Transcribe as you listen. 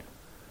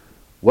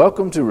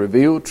Welcome to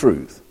Revealed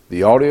Truth,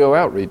 the audio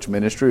outreach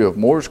ministry of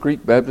Moores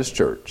Creek Baptist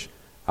Church.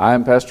 I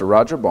am Pastor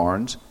Roger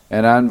Barnes,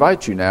 and I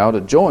invite you now to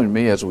join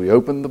me as we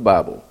open the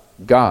Bible,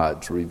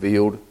 God's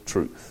Revealed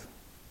Truth.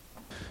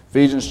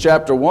 Ephesians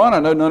chapter 1, I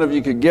know none of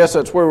you could guess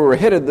that's where we were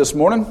headed this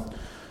morning.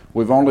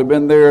 We've only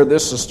been there,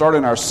 this is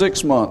starting our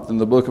 6th month in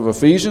the book of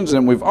Ephesians,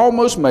 and we've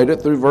almost made it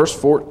through verse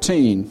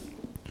 14.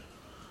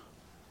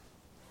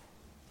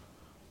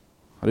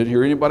 I didn't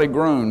hear anybody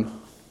groan.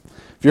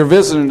 If you're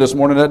visiting this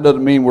morning, that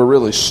doesn't mean we're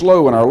really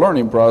slow in our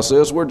learning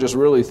process. We're just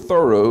really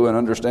thorough in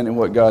understanding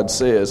what God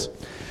says.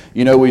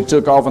 You know, we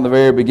took off in the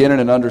very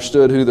beginning and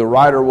understood who the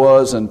writer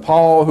was and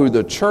Paul, who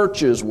the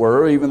churches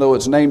were. Even though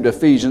it's named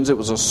Ephesians, it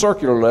was a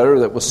circular letter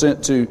that was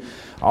sent to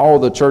all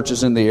the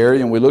churches in the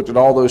area. And we looked at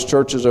all those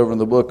churches over in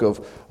the book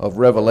of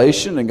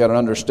Revelation and got an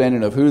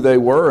understanding of who they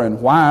were and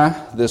why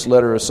this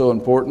letter is so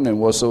important and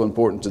was so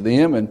important to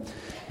them.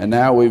 And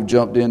now we've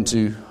jumped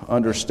into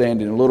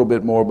understanding a little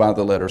bit more about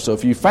the letter. So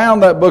if you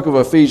found that book of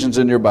Ephesians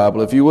in your Bible,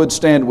 if you would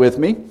stand with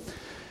me,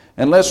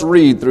 and let's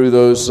read through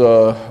those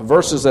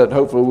verses that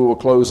hopefully we will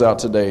close out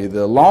today.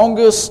 The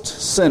longest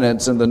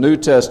sentence in the New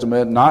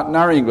Testament, not in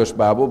our English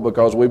Bible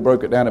because we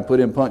broke it down and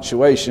put in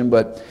punctuation,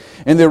 but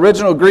in the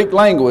original Greek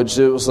language,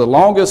 it was the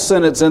longest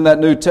sentence in that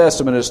New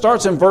Testament. It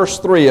starts in verse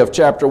 3 of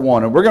chapter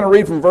 1, and we're going to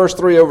read from verse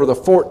 3 over to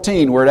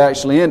 14 where it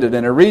actually ended,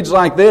 and it reads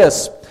like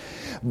this.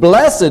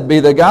 Blessed be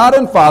the God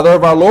and Father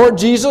of our Lord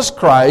Jesus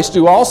Christ,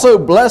 who also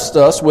blessed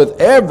us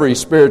with every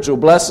spiritual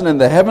blessing in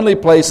the heavenly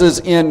places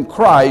in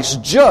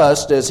Christ,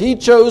 just as He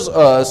chose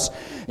us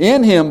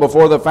in Him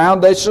before the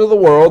foundation of the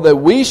world, that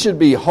we should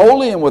be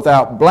holy and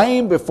without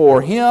blame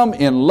before Him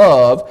in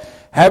love,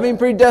 having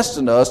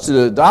predestined us to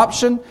the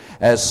adoption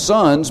as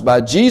sons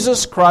by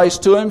Jesus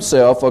Christ to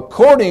Himself,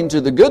 according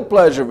to the good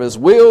pleasure of His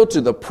will,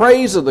 to the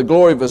praise of the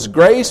glory of His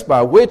grace,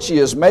 by which He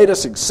has made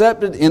us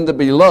accepted in the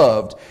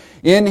Beloved.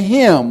 In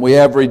Him we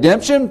have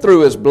redemption through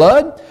His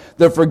blood,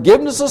 the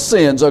forgiveness of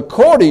sins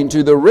according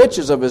to the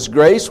riches of His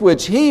grace,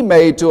 which He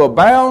made to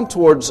abound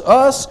towards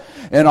us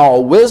in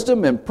all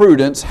wisdom and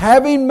prudence,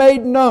 having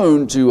made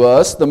known to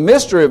us the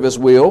mystery of His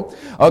will,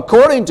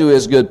 according to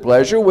His good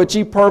pleasure, which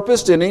He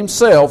purposed in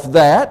Himself,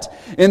 that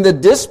in the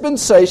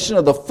dispensation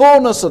of the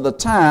fullness of the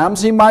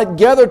times He might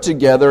gather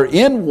together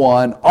in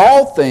one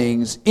all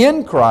things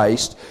in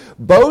Christ,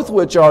 both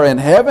which are in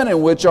heaven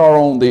and which are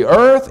on the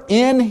earth,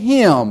 in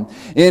Him.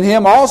 In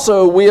Him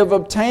also we have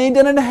obtained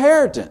an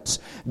inheritance,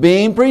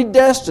 being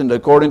predestined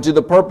according to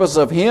the purpose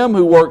of Him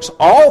who works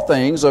all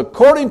things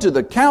according to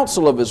the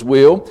counsel of His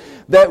will,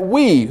 that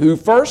we who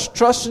first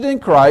trusted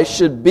in Christ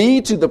should be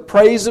to the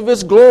praise of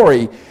His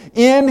glory.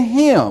 In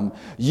Him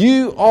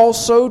you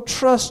also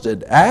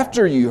trusted,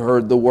 after you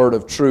heard the word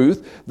of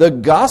truth, the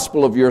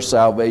gospel of your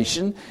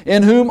salvation,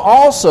 in whom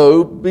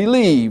also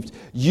believed.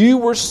 You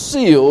were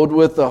sealed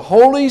with the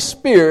Holy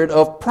Spirit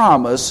of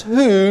promise,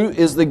 who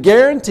is the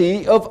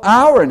guarantee of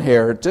our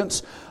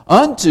inheritance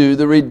unto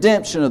the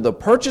redemption of the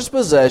purchased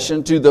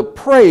possession, to the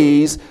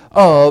praise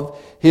of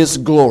His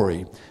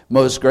glory.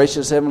 Most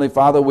gracious Heavenly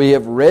Father, we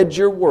have read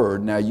Your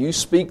Word. Now You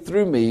speak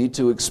through me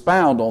to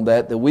expound on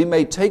that we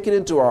may take it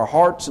into our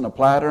hearts and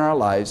apply it in our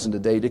lives in the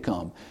day to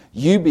come.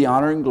 You be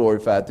honored and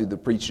glorified through the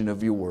preaching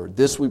of Your Word.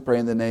 This we pray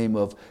in the name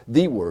of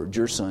the Word,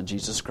 Your Son,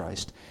 Jesus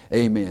Christ.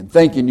 Amen.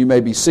 Thank you, and you may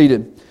be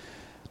seated.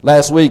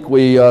 Last week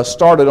we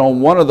started on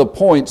one of the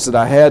points that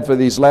I had for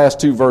these last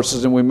two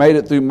verses, and we made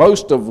it through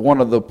most of one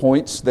of the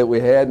points that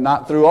we had,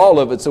 not through all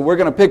of it. So we're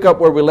going to pick up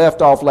where we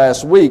left off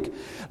last week.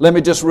 Let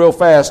me just real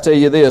fast tell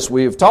you this.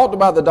 We've talked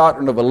about the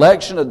doctrine of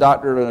election, the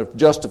doctrine of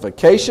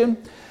justification.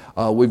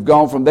 We've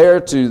gone from there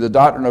to the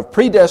doctrine of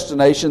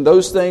predestination.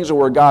 Those things are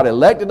where God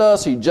elected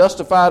us. He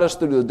justified us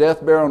through the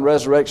death, burial, and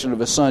resurrection of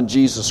His Son,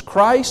 Jesus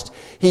Christ.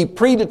 He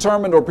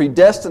predetermined or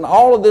predestined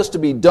all of this to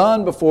be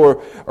done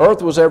before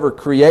earth was ever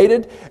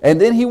created.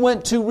 And then He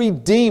went to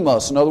redeem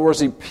us. In other words,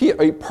 He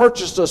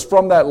purchased us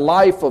from that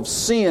life of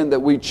sin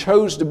that we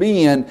chose to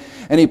be in,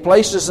 and He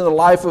placed us in the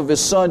life of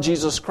His Son,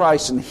 Jesus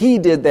Christ. And He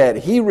did that.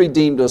 He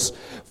redeemed us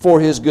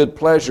for His good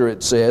pleasure,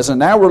 it says. And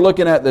now we're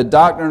looking at the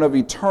doctrine of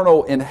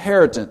eternal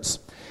inheritance.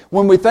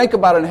 When we think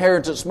about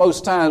inheritance,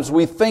 most times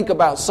we think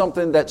about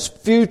something that's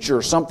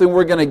future, something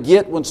we're going to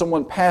get when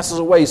someone passes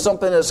away,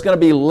 something that's going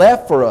to be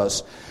left for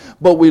us.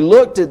 But we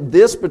looked at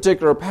this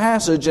particular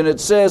passage, and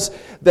it says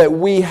that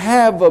we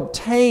have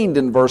obtained,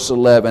 in verse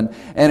 11,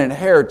 an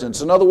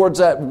inheritance. In other words,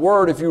 that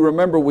word, if you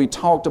remember, we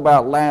talked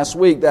about last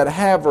week, that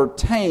have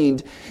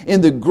obtained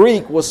in the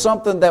Greek was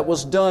something that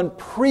was done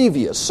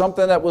previous,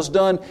 something that was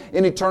done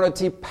in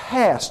eternity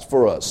past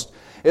for us.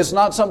 It's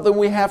not something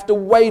we have to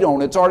wait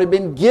on. It's already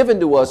been given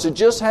to us. It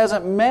just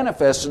hasn't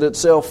manifested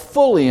itself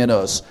fully in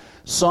us.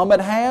 Some it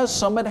has,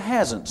 some it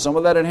hasn't. Some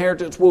of that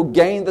inheritance we'll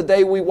gain the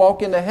day we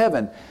walk into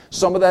heaven.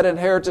 Some of that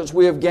inheritance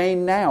we have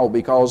gained now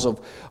because of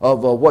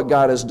what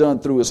God has done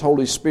through His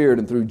Holy Spirit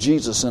and through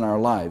Jesus in our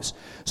lives.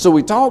 So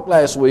we talked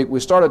last week, we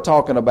started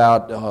talking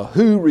about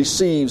who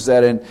receives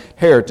that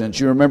inheritance.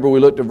 You remember we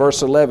looked at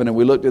verse 11 and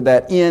we looked at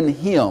that in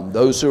Him,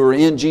 those who are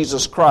in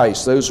Jesus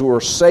Christ, those who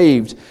are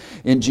saved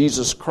in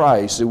Jesus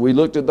Christ. And we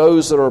looked at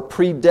those that are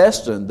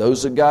predestined,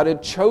 those that God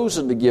had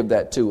chosen to give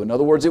that to. In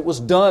other words, it was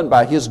done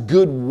by His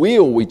good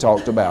will, we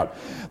talked about.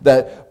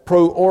 That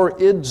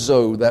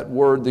proorizo, that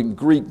word in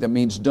Greek that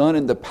means done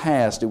in the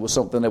past, it was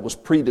something that was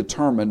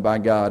predetermined by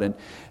God.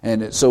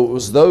 So it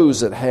was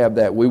those that have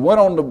that. We went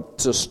on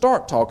to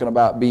start talking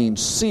about being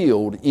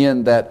sealed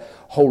in that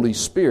Holy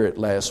Spirit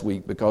last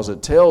week, because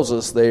it tells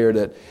us there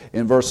that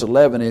in verse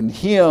 11, in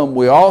Him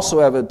we also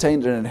have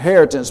obtained an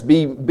inheritance,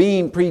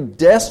 being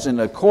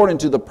predestined according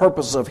to the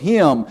purpose of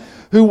Him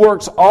who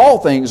works all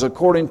things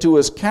according to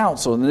His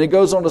counsel. And then it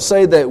goes on to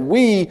say that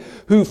we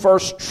who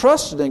first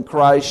trusted in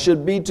Christ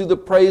should be to the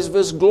praise of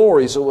His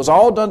glory. So it was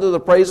all done to the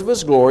praise of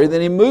His glory.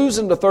 Then he moves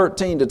into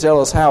 13 to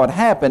tell us how it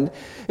happened.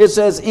 It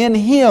says, in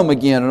Him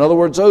again. In other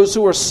words, those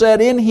who are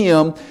set in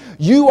Him,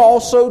 you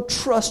also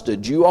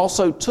trusted. You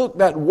also took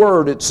that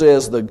word, it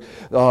says,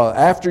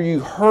 after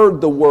you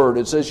heard the word,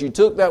 it says you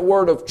took that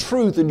word of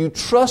truth and you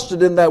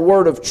trusted in that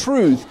word of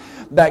truth,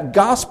 that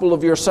gospel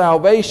of your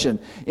salvation.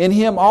 In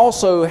Him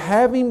also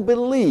having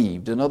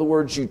believed. In other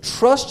words, you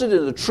trusted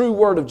in the true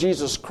word of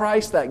Jesus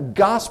Christ, that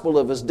gospel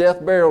of His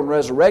death, burial, and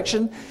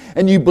resurrection,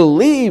 and you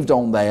believed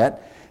on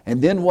that.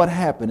 And then what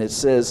happened? It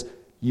says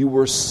you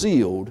were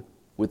sealed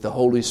with the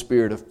Holy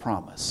Spirit of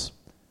promise.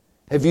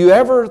 Have you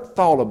ever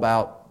thought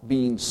about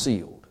being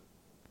sealed?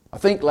 I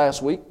think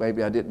last week,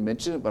 maybe I didn't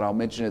mention it, but I'll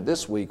mention it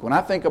this week. When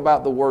I think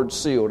about the word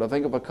sealed, I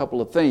think of a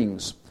couple of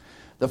things.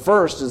 The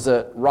first is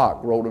that rock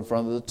rolled in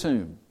front of the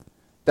tomb.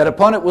 That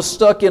upon it was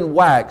stuck in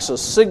wax, a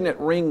signet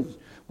ring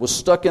was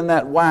stuck in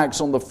that wax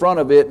on the front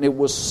of it, and it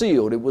was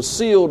sealed. It was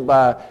sealed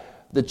by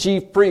the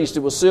chief priest. It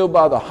was sealed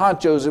by the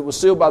honchos. It was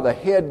sealed by the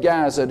head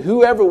guys, that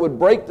whoever would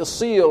break the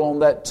seal on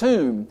that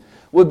tomb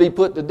would be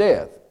put to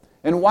death.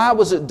 And why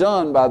was it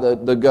done by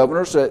the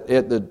governors at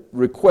the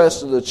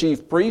request of the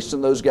chief priests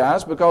and those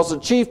guys? Because the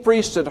chief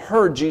priests had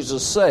heard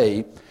Jesus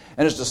say,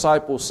 and His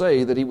disciples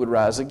say, that He would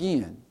rise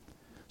again.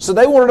 So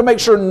they wanted to make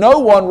sure no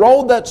one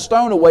rolled that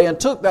stone away and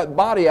took that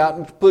body out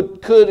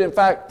and could in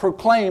fact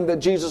proclaim that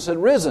Jesus had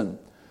risen.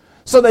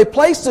 So they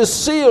placed this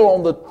seal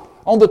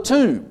on the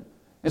tomb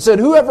and said,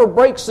 whoever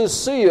breaks this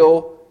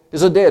seal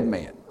is a dead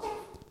man.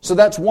 So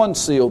that's one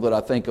seal that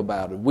I think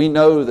about. We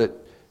know that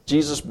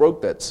Jesus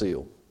broke that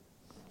seal.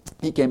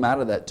 He came out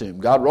of that tomb.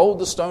 God rolled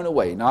the stone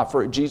away, not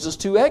for Jesus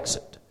to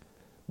exit,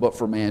 but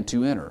for man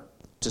to enter,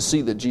 to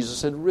see that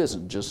Jesus had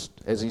risen, just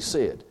as He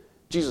said.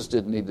 Jesus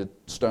didn't need the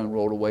stone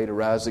rolled away to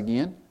rise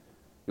again.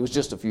 It was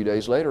just a few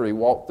days later He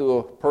walked through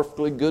a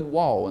perfectly good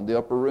wall in the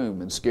upper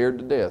room and scared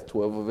to death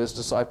 12 of His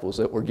disciples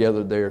that were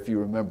gathered there, if you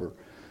remember,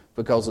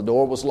 because the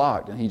door was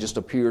locked and He just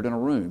appeared in a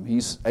room.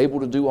 He's able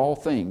to do all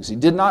things. He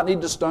did not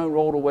need the stone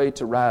rolled away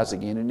to rise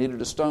again. He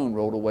needed a stone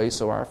rolled away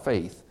so our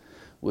faith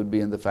would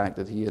be in the fact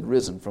that He had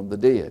risen from the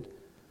dead.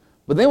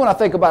 But then when I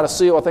think about a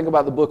seal, I think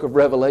about the book of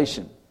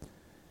Revelation.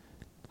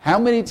 How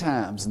many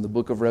times in the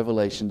book of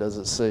Revelation does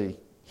it say,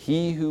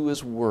 He who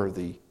is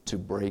worthy to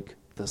break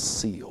the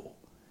seal?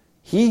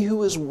 He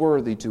who is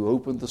worthy to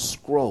open the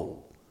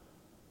scroll.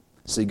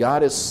 See,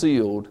 God has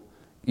sealed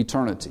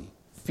eternity,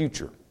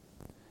 future.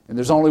 And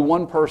there's only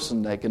one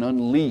person that can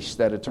unleash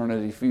that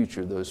eternity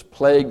future, those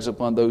plagues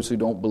upon those who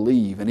don't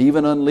believe, and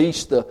even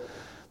unleash the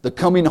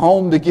coming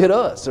home to get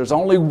us. There's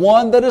only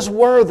one that is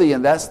worthy,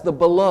 and that's the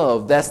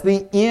beloved. That's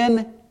the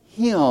in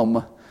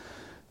Him.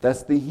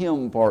 That's the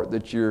Him part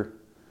that you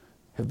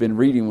have been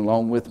reading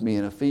along with me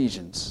in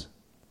Ephesians.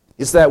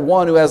 It's that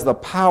one who has the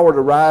power to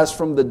rise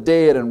from the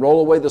dead and roll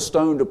away the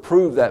stone to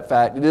prove that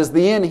fact. It is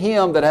the in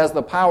Him that has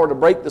the power to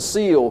break the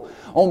seal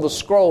on the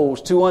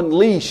scrolls, to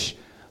unleash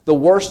the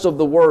worst of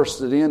the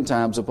worst at the end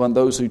times upon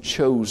those who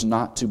chose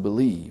not to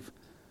believe.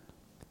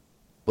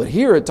 But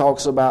here it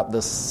talks about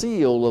the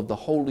seal of the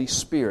Holy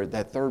Spirit,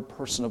 that third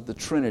person of the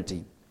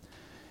Trinity.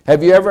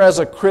 Have you ever, as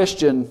a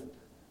Christian,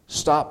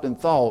 stopped and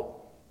thought,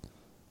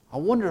 I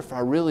wonder if I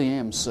really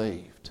am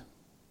saved?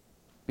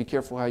 Be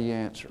careful how you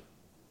answer.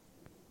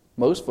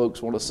 Most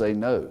folks want to say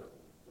no.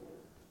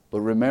 But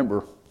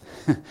remember,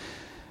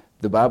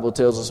 the Bible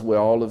tells us we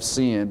all have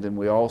sinned and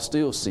we all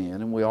still sin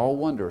and we all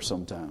wonder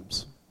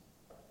sometimes.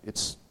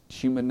 It's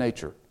human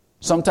nature.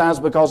 Sometimes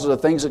because of the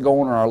things that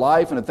go on in our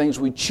life and the things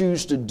we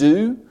choose to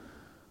do,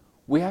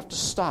 we have to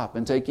stop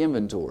and take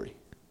inventory.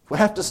 We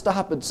have to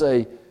stop and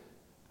say,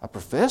 I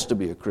profess to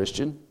be a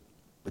Christian,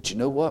 but you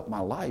know what?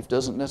 My life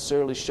doesn't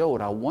necessarily show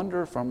it. I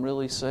wonder if I'm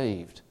really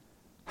saved.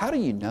 How do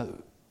you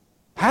know?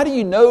 How do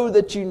you know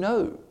that you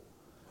know?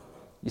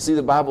 You see,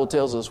 the Bible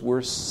tells us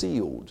we're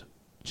sealed,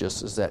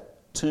 just as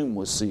that tomb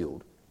was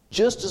sealed.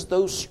 Just as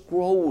those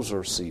scrolls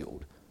are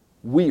sealed,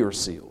 we are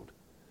sealed.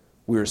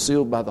 We are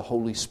sealed by the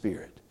Holy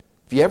Spirit.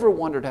 If you ever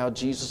wondered how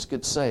Jesus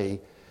could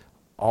say,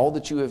 all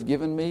that you have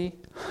given me,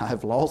 I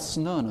have lost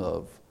none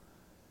of.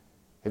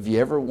 Have you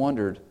ever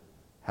wondered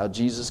how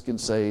Jesus can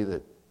say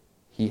that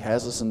He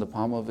has us in the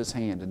palm of His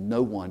hand and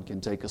no one can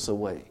take us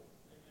away?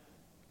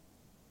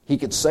 He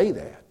could say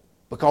that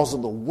because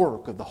of the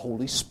work of the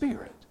Holy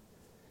Spirit.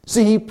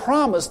 See, He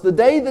promised the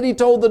day that He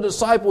told the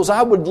disciples,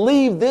 I would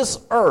leave this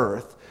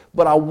earth,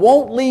 but I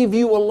won't leave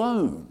you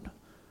alone.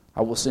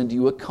 I will send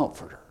you a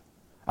comforter.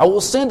 I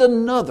will send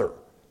another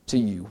to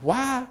you.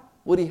 Why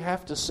would He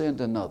have to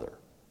send another?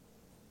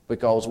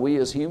 Because we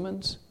as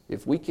humans,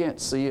 if we can't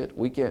see it,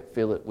 we can't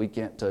feel it, we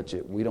can't touch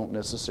it, we don't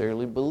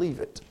necessarily believe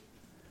it.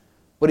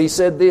 But He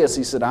said this,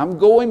 He said, I'm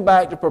going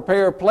back to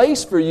prepare a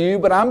place for you,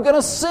 but I'm going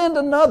to send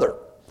another.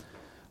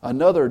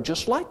 Another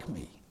just like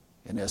me,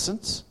 in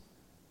essence,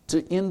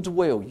 to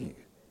indwell you,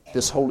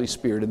 this Holy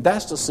Spirit. And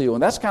that's the seal.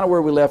 And that's kind of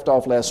where we left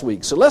off last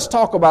week. So let's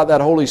talk about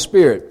that Holy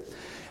Spirit.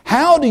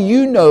 How do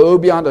you know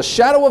beyond a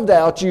shadow of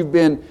doubt you've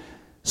been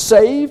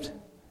saved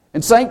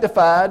and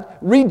sanctified,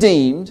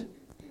 redeemed?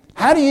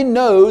 How do you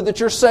know that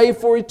you're saved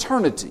for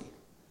eternity?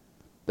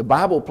 The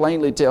Bible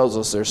plainly tells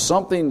us there's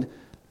something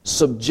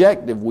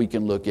subjective we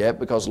can look at,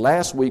 because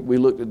last week we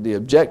looked at the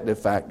objective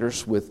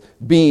factors with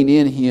being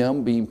in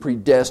Him, being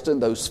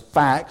predestined, those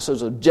facts,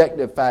 those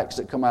objective facts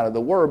that come out of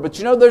the Word. But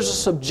you know, there's a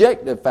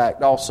subjective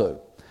fact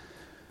also.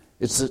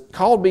 It's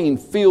called being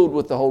filled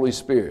with the Holy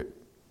Spirit.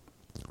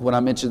 When I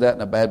mention that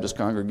in a Baptist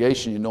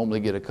congregation, you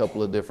normally get a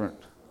couple of different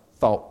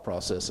thought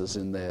processes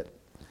in that.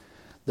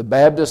 The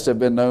Baptists have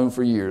been known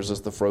for years as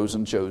the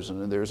frozen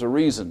chosen, and there's a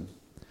reason.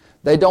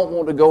 They don't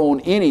want to go on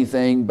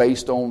anything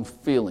based on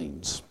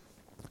feelings.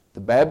 The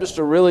Baptists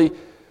are really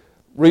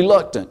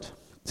reluctant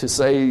to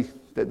say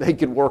that they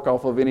could work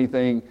off of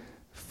anything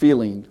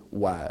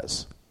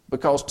feeling-wise.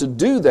 Because to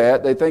do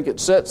that, they think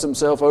it sets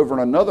themselves over in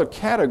another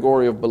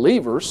category of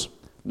believers.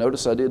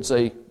 Notice I did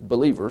say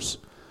believers,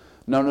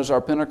 known as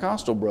our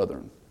Pentecostal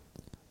brethren.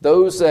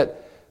 Those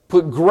that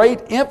put great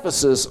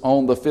emphasis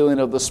on the filling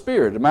of the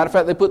Spirit. As a matter of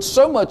fact, they put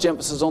so much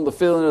emphasis on the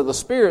filling of the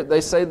Spirit,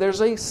 they say there's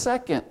a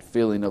second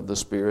filling of the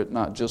Spirit,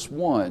 not just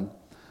one.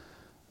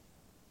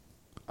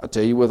 I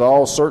tell you with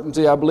all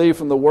certainty, I believe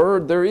from the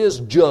Word, there is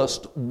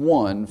just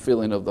one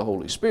filling of the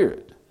Holy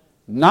Spirit.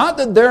 Not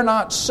that they're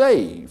not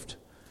saved.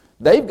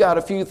 They've got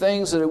a few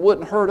things that it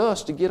wouldn't hurt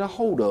us to get a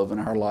hold of in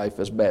our life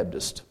as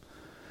Baptists.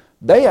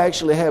 They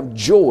actually have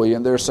joy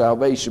in their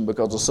salvation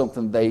because of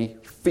something they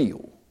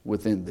feel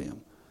within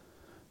them.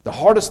 The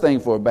hardest thing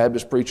for a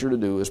Baptist preacher to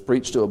do is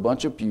preach to a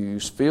bunch of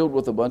pews filled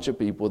with a bunch of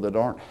people that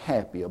aren't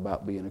happy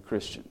about being a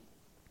Christian.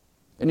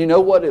 And you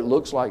know what it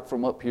looks like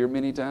from up here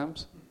many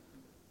times?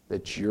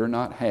 That you're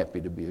not happy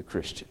to be a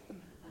Christian. It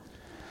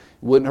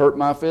wouldn't hurt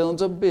my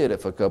feelings a bit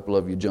if a couple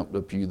of you jumped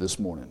up you this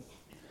morning.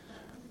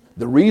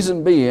 The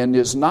reason being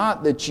is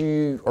not that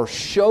you are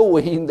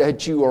showing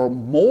that you are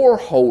more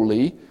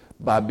holy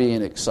by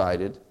being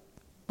excited,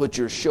 but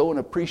you're showing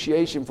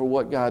appreciation for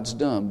what God's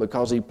done,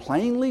 because He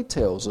plainly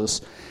tells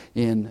us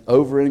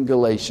over in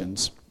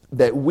Galatians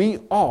that we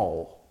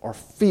all are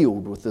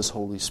filled with this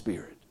Holy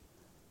Spirit.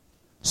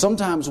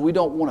 Sometimes we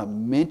don't want to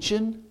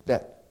mention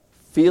that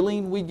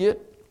feeling we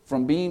get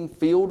from being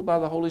filled by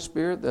the Holy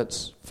Spirit.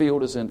 That's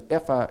filled as in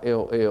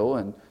F-I-L-L,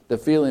 and the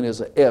feeling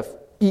is a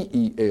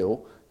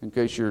F-E-E-L, in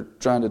case you're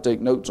trying to take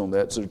notes on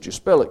that so that you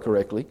spell it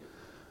correctly.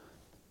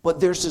 But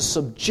there's this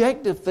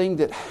subjective thing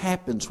that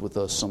happens with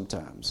us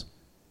sometimes.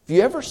 Have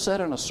you ever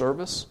sat in a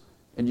service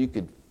and you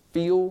could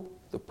feel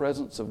the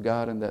presence of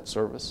God in that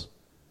service?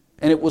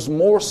 And it was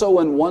more so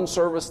in one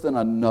service than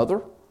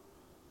another?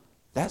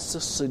 That's the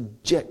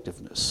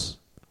subjectiveness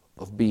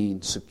of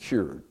being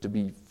secured, to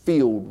be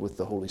filled with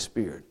the Holy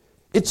Spirit.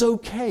 It's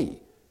okay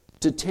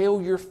to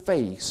tell your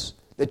face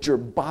that your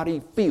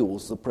body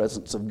feels the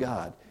presence of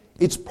God.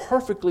 It's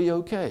perfectly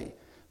okay.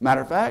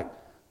 Matter of fact,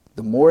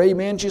 the more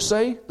amens you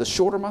say, the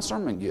shorter my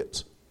sermon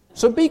gets.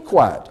 So be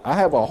quiet. I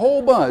have a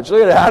whole bunch.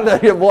 Look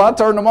at that. Well, I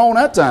turned them on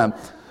that time.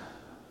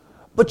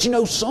 But you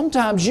know,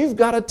 sometimes you've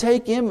got to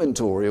take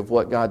inventory of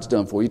what God's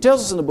done for you. He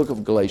tells us in the book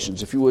of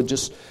Galatians, if you would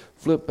just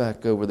flip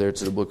back over there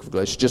to the book of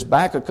Galatians, just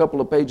back a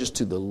couple of pages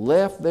to the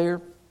left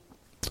there.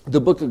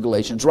 The book of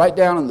Galatians, right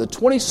down in the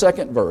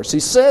 22nd verse, he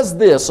says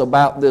this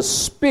about this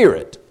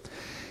Spirit.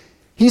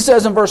 He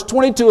says in verse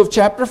 22 of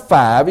chapter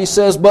 5, he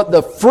says, but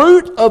the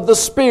fruit of the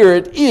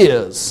Spirit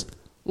is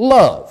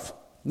love.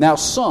 Now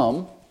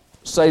some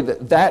say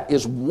that that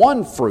is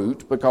one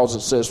fruit because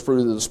it says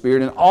fruit of the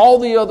Spirit, and all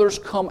the others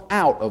come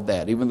out of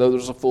that, even though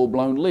there's a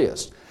full-blown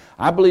list.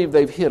 I believe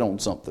they've hit on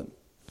something.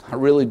 I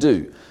really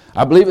do.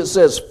 I believe it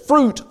says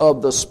fruit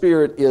of the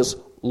Spirit is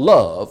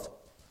love,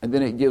 and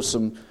then it gives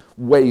some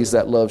ways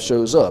that love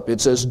shows up.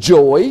 It says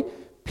joy,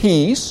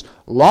 peace,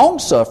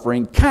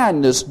 long-suffering,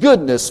 kindness,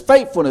 goodness,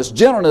 faithfulness,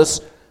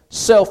 gentleness,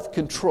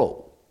 self-control.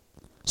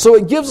 So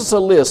it gives us a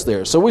list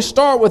there. So we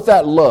start with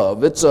that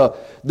love. It's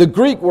the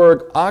Greek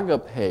word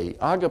agape.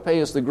 Agape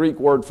is the Greek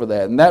word for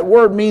that. And that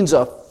word means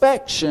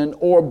affection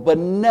or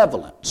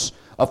benevolence.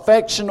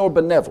 Affection or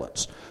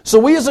benevolence. So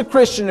we as a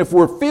Christian, if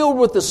we're filled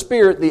with the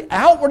Spirit, the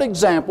outward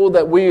example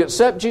that we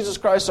accept Jesus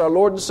Christ our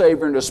Lord and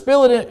Savior and the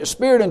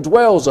Spirit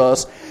indwells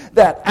us,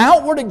 that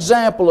outward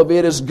example of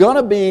it is going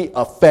to be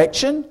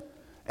affection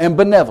and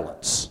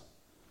benevolence.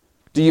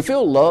 Do you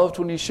feel loved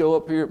when you show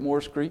up here at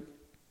Morris Creek?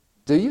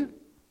 Do you?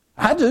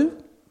 I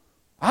do.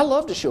 I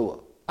love to show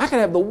up. I can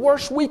have the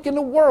worst week in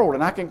the world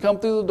and I can come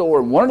through the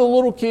door and one of the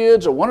little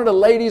kids or one of the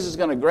ladies is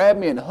going to grab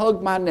me and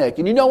hug my neck.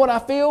 And you know what I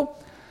feel?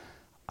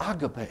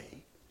 Agape.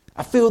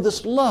 I feel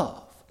this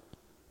love.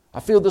 I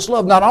feel this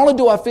love. Not only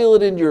do I feel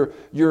it in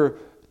your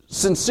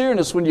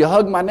sincereness when you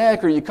hug my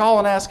neck or you call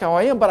and ask how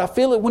I am, but I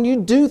feel it when you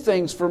do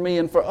things for me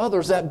and for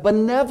others, that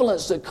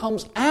benevolence that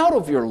comes out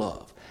of your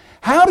love.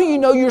 How do you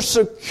know you're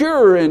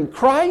secure in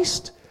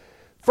Christ?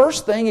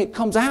 First thing, it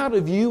comes out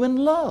of you in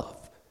love.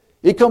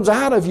 It comes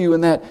out of you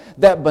in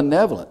that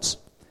benevolence.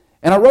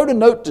 And I wrote a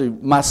note to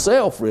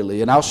myself,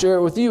 really, and I'll share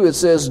it with you. It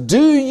says,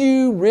 do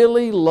you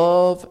really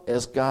love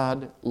as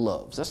God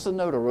loves? That's the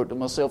note I wrote to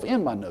myself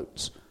in my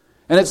notes.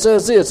 And it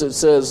says this, it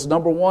says,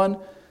 number one,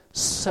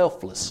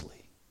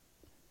 selflessly.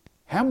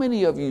 How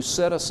many of you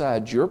set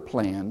aside your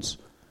plans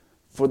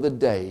for the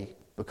day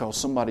because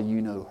somebody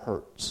you know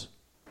hurts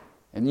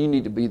and you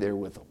need to be there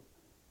with them?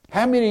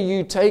 How many of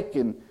you take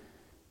and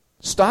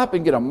stop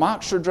and get a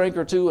monster drink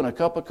or two and a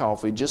cup of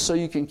coffee just so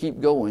you can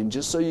keep going,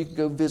 just so you can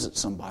go visit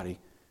somebody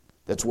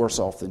that's worse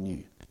off than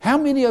you? How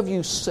many of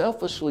you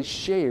selfishly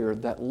share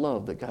that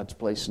love that God's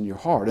placed in your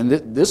heart? And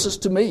this is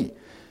to me.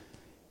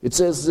 It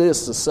says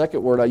this, the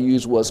second word I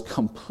used was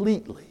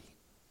completely.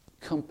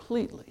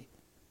 Completely.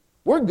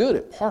 We're good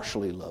at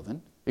partially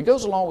loving. It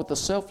goes along with the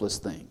selfless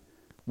thing.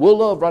 We'll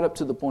love right up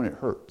to the point it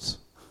hurts.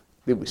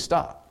 Then we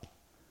stop.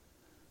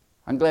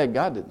 I'm glad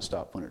God didn't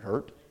stop when it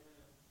hurt.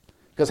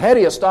 Because had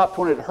he stopped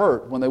when it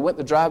hurt, when they went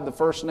to drive the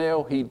first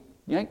nail, he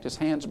yanked his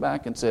hands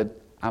back and said,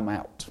 I'm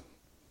out.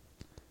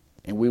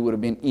 And we would have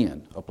been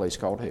in a place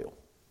called hell.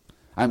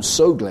 I'm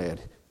so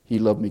glad he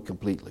loved me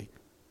completely.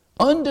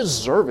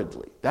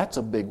 Undeservedly. That's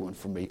a big one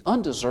for me.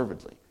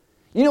 Undeservedly.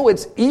 You know,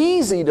 it's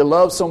easy to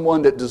love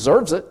someone that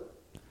deserves it.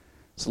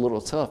 It's a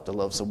little tough to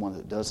love someone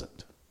that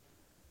doesn't.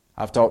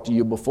 I've talked to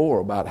you before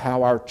about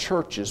how our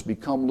churches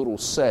become little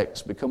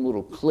sects, become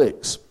little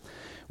cliques.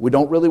 We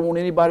don't really want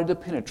anybody to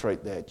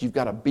penetrate that. You've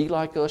got to be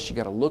like us, you've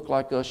got to look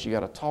like us, you've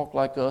got to talk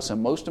like us,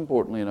 and most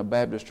importantly, in a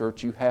Baptist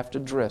church, you have to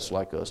dress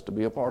like us to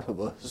be a part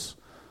of us.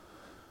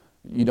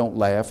 You don't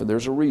laugh, and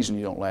there's a reason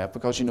you don't laugh,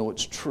 because you know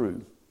it's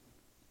true.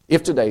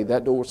 If today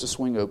that door was to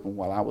swing open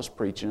while I was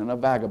preaching and a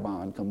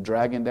vagabond come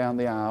dragging down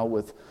the aisle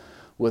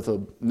with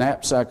a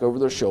knapsack over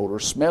their shoulder,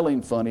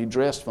 smelling funny,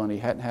 dressed funny,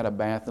 hadn't had a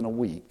bath in a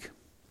week,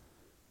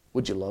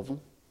 would you love them?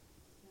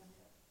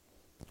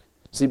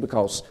 See,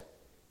 because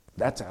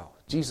that's how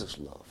Jesus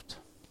loved.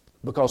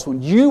 Because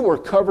when you were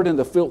covered in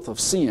the filth of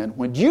sin,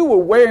 when you were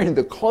wearing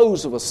the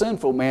clothes of a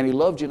sinful man, he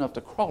loved you enough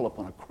to crawl up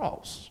on a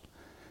cross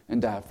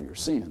and die for your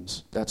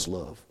sins. That's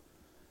love.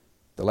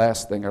 The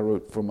last thing I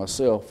wrote for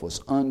myself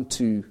was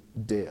unto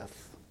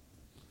death.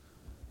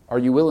 Are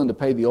you willing to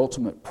pay the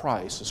ultimate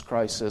price, as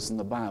Christ says in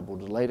the Bible,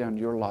 to lay down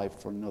your life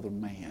for another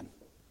man?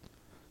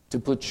 To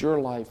put your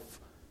life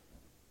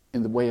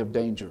in the way of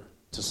danger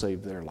to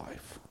save their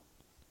life?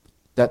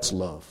 That's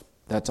love.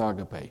 That's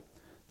agape.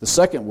 The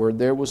second word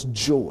there was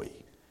joy.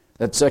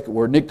 That second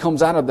word, and it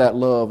comes out of that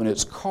love, and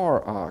it's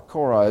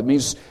kora. It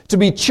means to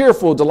be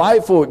cheerful,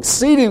 delightful,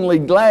 exceedingly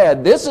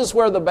glad. This is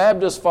where the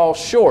Baptists fall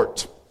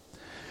short.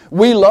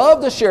 We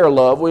love to share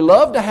love. We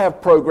love to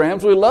have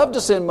programs. We love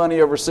to send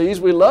money overseas.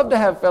 We love to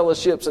have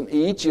fellowships and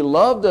eat. You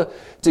love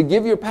to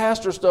give your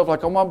pastor stuff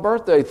like on my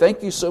birthday.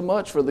 Thank you so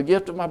much for the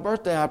gift of my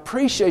birthday. I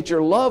appreciate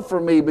your love for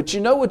me. But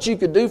you know what you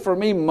could do for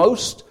me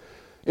most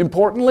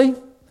importantly?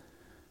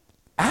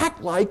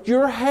 Act like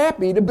you're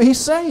happy to be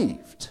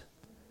saved.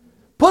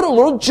 Put a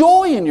little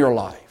joy in your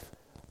life.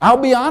 I'll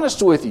be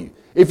honest with you.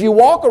 If you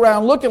walk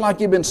around looking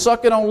like you've been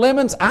sucking on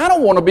lemons, I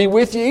don't want to be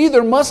with you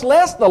either, much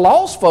less the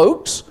lost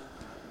folks.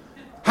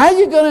 How are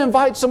you going to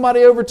invite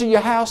somebody over to your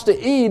house to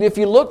eat if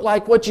you look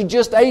like what you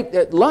just ate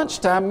at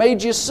lunchtime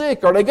made you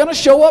sick? Are they going to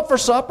show up for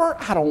supper?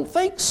 I don't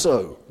think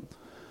so.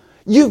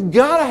 You've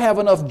got to have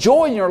enough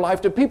joy in your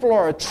life that people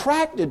are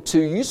attracted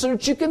to you so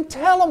that you can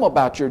tell them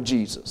about your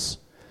Jesus.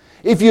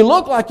 If you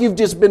look like you've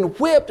just been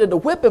whipped at the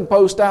whipping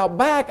post out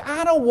back,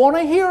 I don't want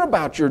to hear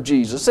about your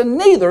Jesus, and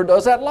neither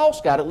does that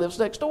lost guy that lives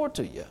next door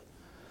to you.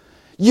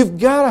 You've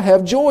got to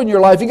have joy in your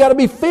life. You've got to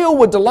be filled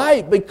with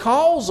delight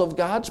because of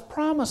God's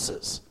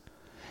promises.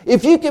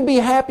 If you can be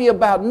happy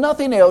about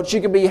nothing else, you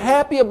can be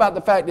happy about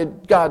the fact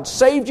that God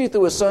saved you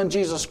through His Son,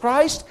 Jesus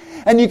Christ,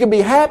 and you can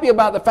be happy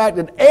about the fact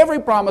that every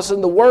promise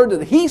in the Word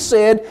that He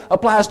said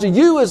applies to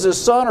you as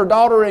His son or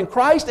daughter in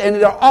Christ, and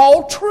they're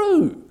all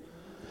true.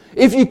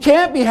 If you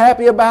can't be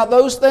happy about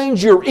those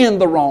things, you're in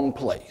the wrong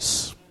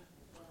place.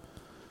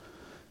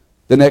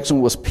 The next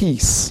one was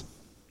peace.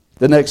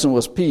 The next one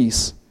was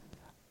peace.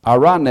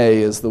 Irene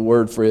is the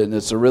word for it, and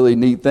it's a really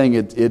neat thing.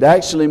 It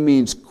actually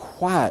means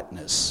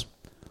quietness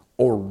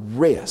or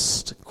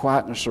rest.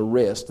 Quietness or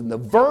rest. And the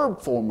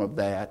verb form of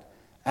that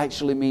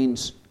actually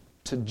means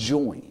to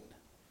join.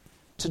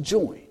 to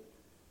join.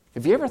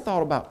 Have you ever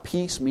thought about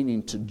peace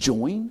meaning to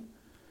join?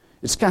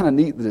 It's kind of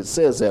neat that it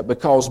says that,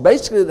 because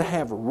basically to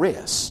have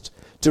rest,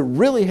 to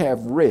really have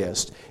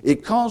rest,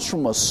 it comes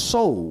from a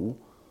soul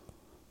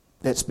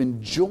that's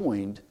been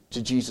joined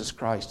to Jesus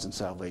Christ in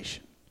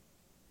salvation.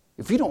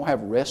 If you don't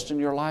have rest in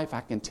your life,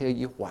 I can tell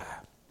you why.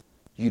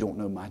 You don't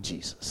know my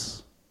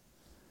Jesus.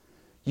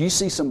 You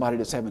see somebody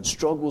that's having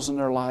struggles in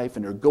their life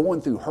and they're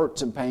going through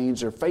hurts and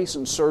pains, they're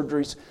facing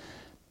surgeries.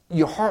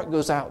 Your heart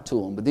goes out to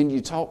them, but then you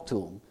talk to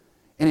them.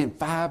 And in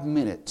 5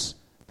 minutes,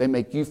 they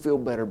make you feel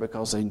better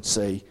because they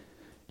say,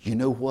 you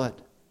know what?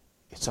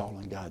 It's all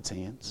in God's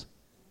hands.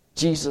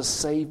 Jesus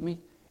saved me.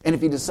 And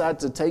if He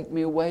decides to take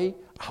me away,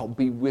 I'll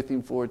be with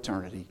Him for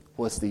eternity.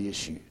 What's the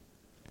issue?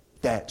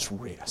 That's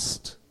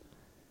rest.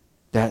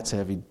 That's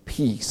having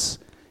peace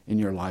in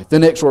your life. The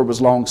next word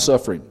was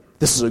long-suffering.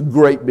 This is a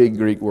great big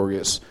Greek word.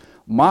 It's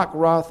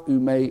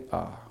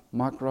makrothumia.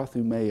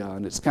 Makrothumia.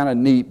 And it's kind of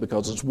neat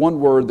because it's one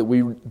word that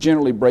we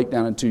generally break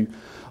down into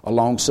a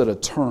long set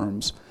of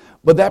terms.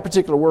 But that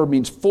particular word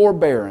means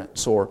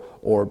forbearance or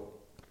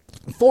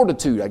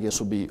fortitude, I guess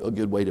would be a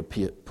good way to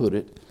put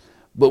it.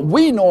 But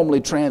we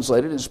normally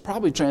translate it, it's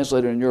probably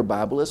translated in your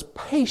Bible, as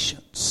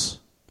patience.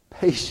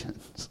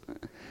 Patience.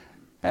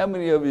 How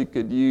many of you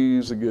could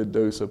use a good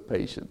dose of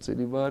patience?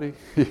 Anybody?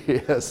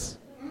 Yes.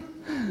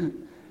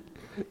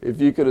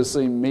 If you could have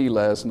seen me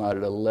last night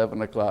at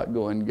 11 o'clock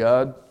going,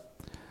 God,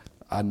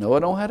 I know I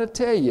don't have to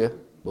tell you,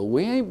 but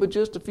we ain't but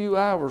just a few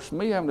hours from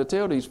me having to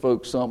tell these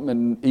folks something.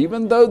 And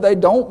even though they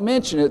don't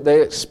mention it,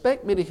 they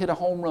expect me to hit a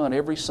home run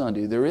every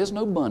Sunday. There is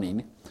no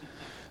bunting.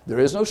 There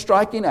is no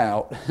striking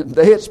out.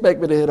 They expect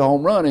me to hit a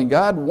home run. And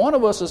God, one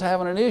of us is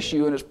having an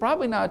issue, and it's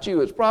probably not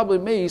you. It's probably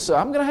me. So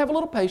I'm going to have a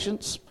little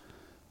patience.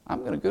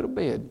 I'm going to go to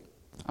bed.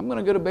 I'm going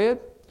to go to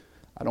bed.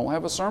 I don't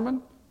have a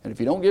sermon. And if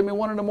you don't give me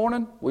one in the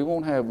morning, we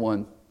won't have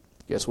one.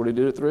 Guess what he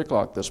did at 3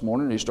 o'clock this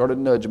morning? He started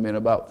nudging me. And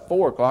about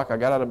 4 o'clock, I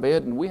got out of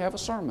bed, and we have a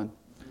sermon.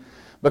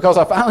 Because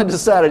I finally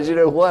decided, you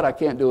know what? I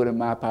can't do it in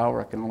my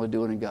power. I can only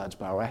do it in God's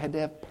power. I had to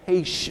have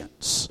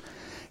patience.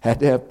 Had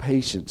to have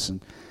patience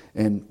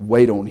and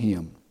wait on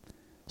Him.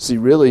 See,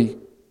 really,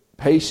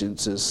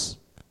 patience is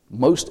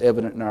most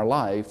evident in our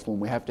life when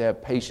we have to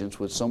have patience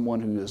with someone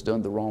who has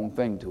done the wrong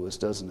thing to us,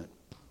 doesn't it?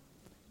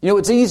 You know,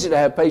 it's easy to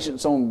have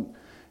patience on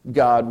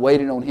God,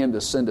 waiting on Him to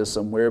send us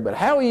somewhere, but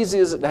how easy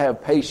is it to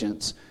have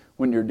patience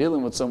when you're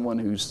dealing with someone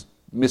who's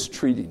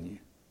mistreating you?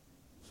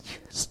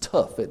 It's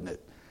tough, isn't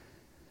it?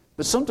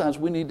 But sometimes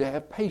we need to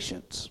have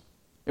patience.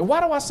 And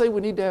why do I say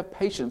we need to have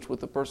patience with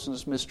the person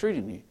that's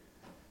mistreating you?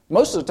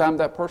 Most of the time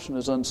that person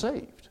is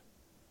unsaved.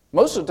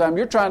 Most of the time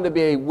you're trying to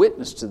be a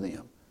witness to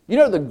them. You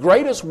know the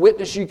greatest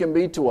witness you can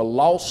be to a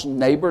lost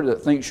neighbor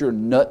that thinks you're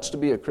nuts to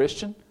be a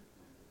Christian?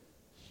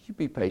 You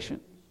be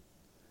patient.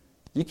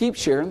 You keep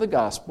sharing the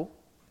gospel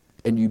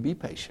and you be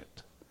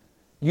patient.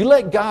 You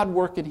let God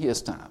work in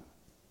His time.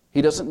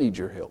 He doesn't need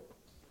your help.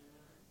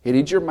 He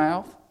needs your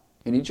mouth.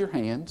 He needs your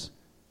hands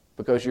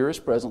because you're His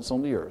presence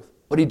on the earth.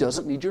 But He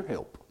doesn't need your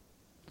help.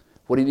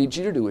 What He needs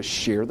you to do is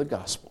share the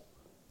gospel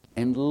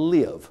and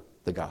live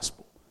the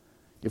gospel.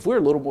 If we're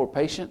a little more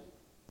patient,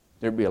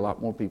 there'd be a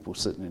lot more people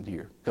sitting in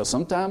here. Because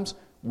sometimes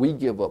we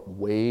give up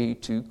way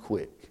too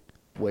quick.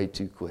 Way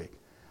too quick.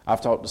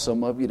 I've talked to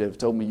some of you that have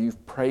told me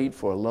you've prayed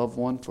for a loved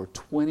one for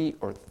 20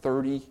 or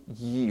 30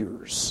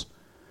 years,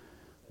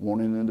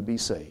 wanting them to be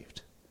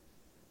saved.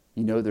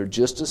 You know, they're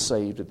just as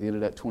saved at the end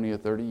of that 20 or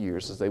 30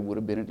 years as they would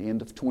have been at the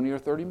end of 20 or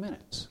 30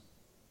 minutes.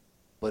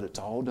 But it's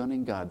all done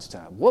in God's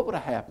time. What would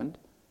have happened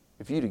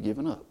if you'd have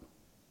given up?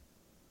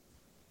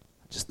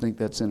 I just think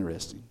that's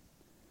interesting.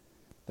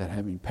 That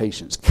having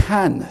patience.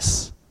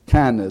 Kindness.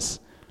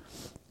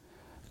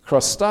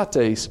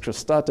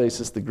 Chrostates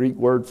is the Greek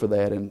word for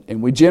that.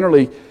 And we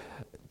generally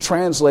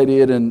translate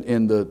it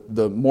in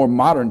the more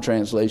modern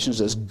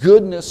translations as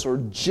goodness or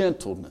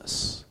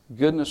gentleness.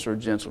 Goodness or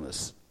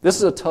gentleness. This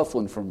is a tough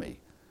one for me.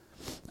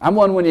 I'm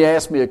one when you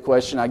ask me a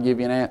question, I give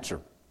you an answer.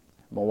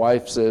 My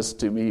wife says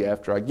to me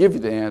after I give you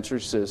the answer,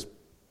 she says,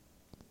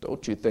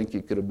 don't you think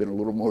you could have been a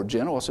little more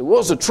gentle? I said,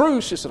 well, it's the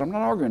truth. She said, I'm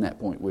not arguing that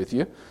point with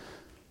you.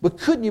 But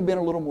couldn't you have been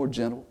a little more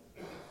gentle?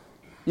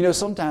 You know,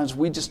 sometimes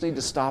we just need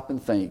to stop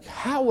and think,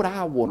 how would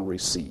I want to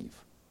receive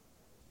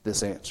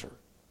this answer?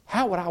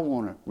 How would I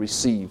want to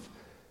receive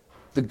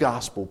the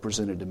gospel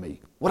presented to me?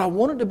 Would I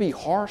want it to be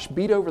harsh,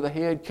 beat over the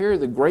head, carry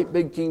the great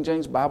big King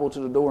James Bible to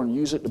the door and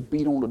use it to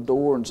beat on the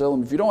door and tell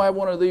them, if you don't have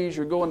one of these,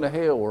 you're going to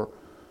hell?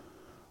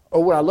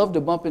 Or would I love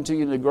to bump into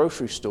you in the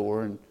grocery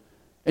store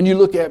and you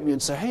look at me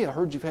and say, hey, I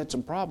heard you've had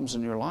some problems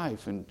in your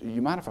life, and do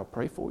you mind if I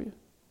pray for you?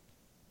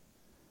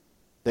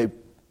 They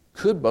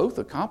could both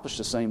accomplish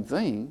the same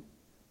thing,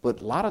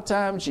 but a lot of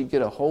times you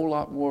get a whole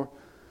lot more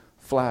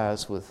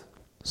flies with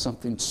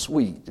something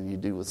sweet than you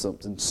do with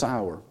something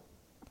sour.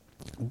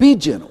 Be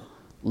gentle.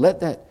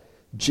 Let that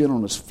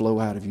gentleness flow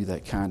out of you,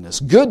 that kindness.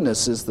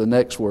 Goodness is the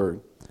next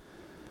word.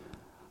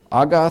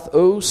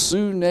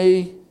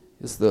 Agathosune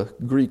is the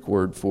Greek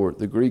word for it,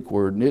 the Greek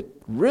word. And it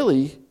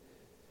really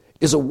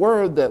is a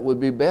word that would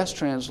be best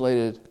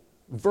translated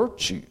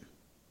virtue.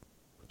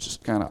 which is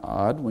kind of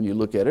odd when you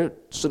look at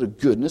it. Instead of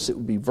goodness, it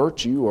would be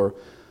virtue, or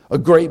a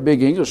great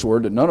big English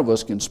word that none of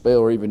us can spell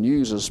or even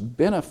use is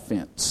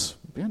benefits.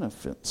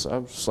 Benefits. I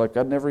was like,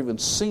 I'd never even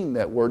seen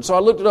that word. So I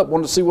looked it up,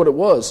 wanted to see what it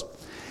was.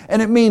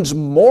 And it means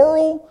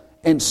moral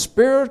and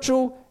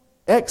spiritual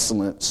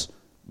excellence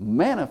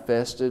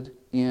manifested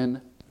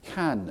in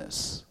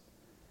kindness.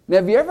 Now,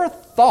 have you ever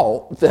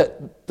thought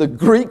that the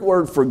Greek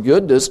word for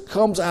goodness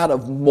comes out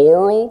of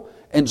moral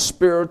and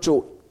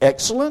spiritual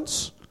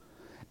excellence,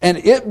 and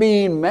it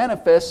being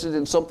manifested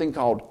in something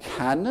called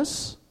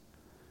kindness?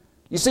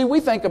 You see,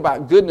 we think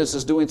about goodness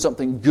as doing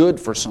something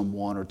good for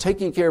someone, or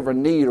taking care of a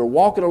need, or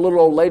walking a little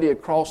old lady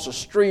across the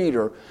street,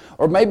 or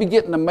maybe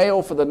getting the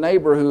mail for the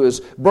neighbor who has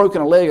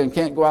broken a leg and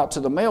can't go out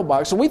to the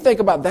mailbox. So we think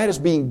about that as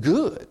being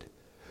good.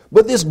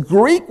 But this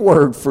Greek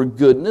word for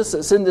goodness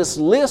that's in this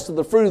list of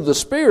the fruit of the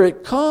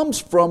Spirit comes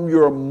from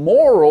your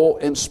moral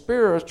and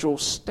spiritual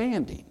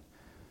standing.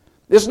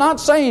 It's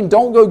not saying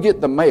don't go get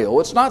the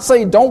mail. It's not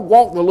saying don't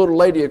walk the little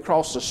lady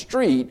across the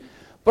street.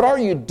 But are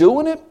you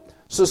doing it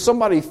so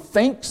somebody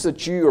thinks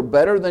that you are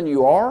better than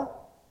you are?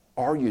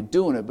 Or are you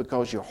doing it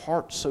because your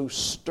heart's so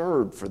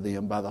stirred for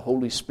them by the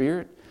Holy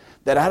Spirit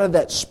that out of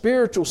that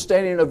spiritual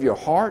standing of your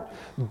heart,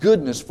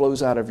 goodness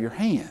flows out of your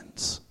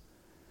hands?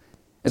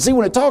 And see,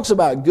 when it talks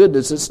about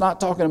goodness, it's not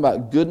talking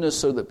about goodness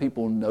so that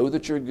people know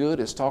that you're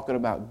good. It's talking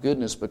about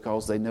goodness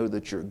because they know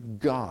that your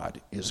God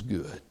is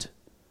good.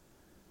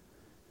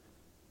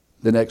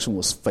 The next one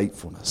was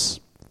faithfulness.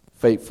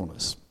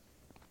 Faithfulness.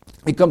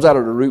 It comes out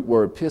of the root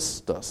word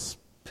pistos.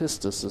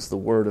 Pistos is the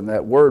word, and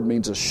that word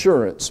means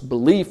assurance,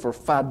 belief, or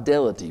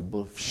fidelity.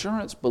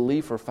 Assurance,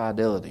 belief, or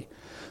fidelity.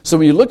 So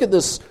when you look at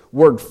this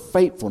word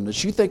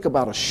faithfulness, you think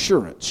about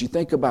assurance, you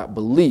think about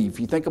belief,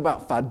 you think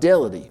about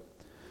fidelity.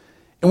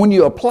 And when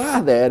you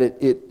apply that,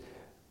 it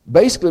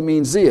basically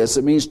means this.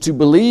 It means to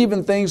believe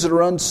in things that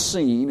are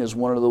unseen is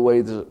one of the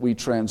ways that we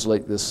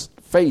translate this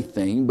faith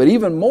thing. But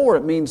even more,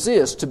 it means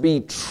this, to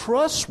be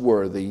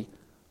trustworthy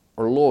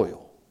or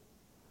loyal.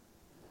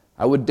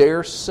 I would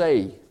dare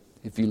say,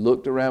 if you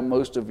looked around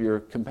most of your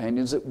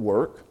companions at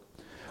work,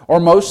 or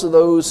most of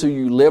those who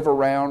you live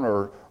around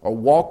or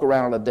walk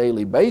around on a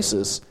daily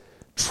basis,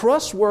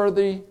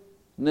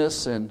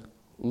 trustworthiness and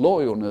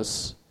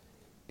loyalness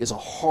is a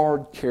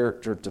hard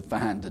character to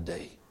find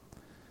today.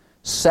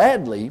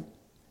 Sadly,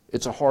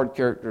 it's a hard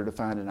character to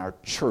find in our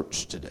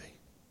church today.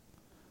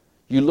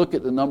 You look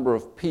at the number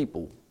of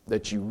people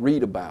that you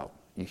read about,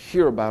 you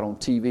hear about on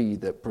TV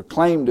that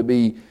proclaim to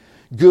be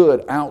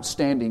good,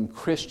 outstanding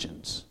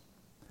Christians,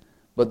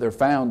 but they're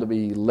found to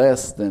be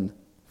less than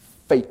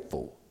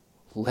faithful,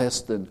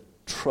 less than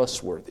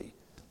trustworthy,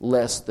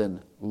 less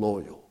than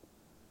loyal.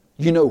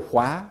 You know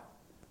why?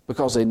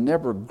 Because they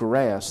never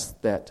grasp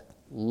that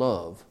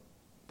love,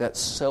 that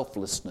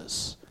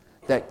selflessness,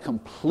 that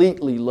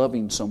completely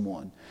loving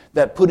someone,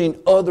 that putting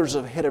others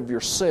ahead of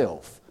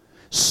yourself.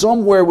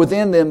 Somewhere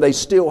within them they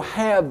still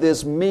have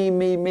this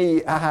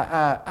me,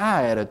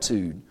 I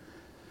attitude.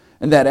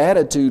 And that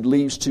attitude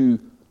leads to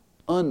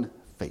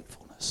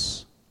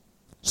unfaithfulness.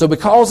 So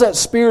because that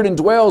Spirit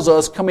indwells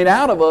us, coming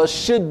out of us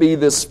should be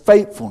this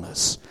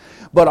faithfulness.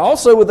 But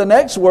also with the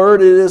next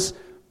word, it is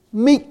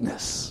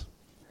meekness.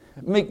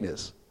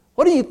 Meekness.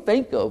 What do you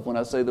think of when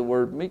I say the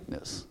word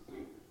meekness?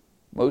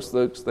 Most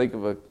folks think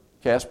of a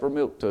Casper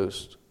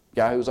milquetoast,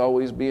 guy who's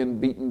always being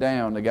beaten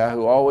down, the guy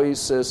who always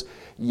says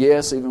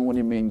yes even when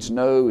he means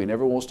no. He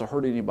never wants to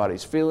hurt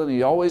anybody's feeling.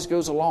 He always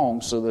goes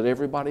along so that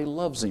everybody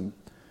loves him.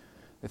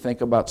 They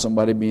think about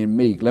somebody being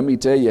meek. Let me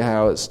tell you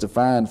how it's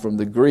defined from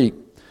the Greek.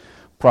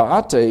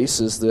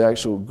 Praetes is the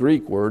actual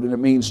Greek word, and it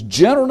means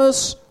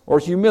gentleness or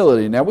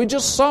humility. Now, we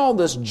just saw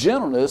this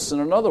gentleness in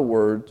another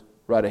word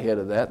right ahead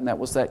of that, and that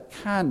was that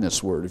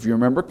kindness word. If you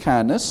remember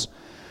kindness,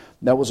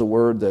 that was a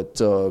word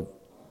that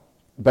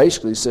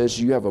basically says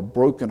you have a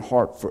broken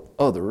heart for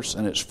others,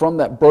 and it's from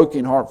that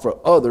broken heart for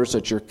others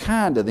that you're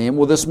kind to them.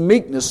 Well, this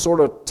meekness sort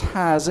of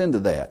ties into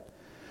that.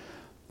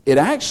 It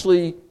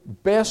actually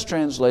best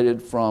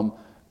translated from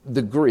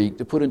the Greek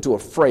to put into a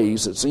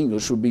phrase that's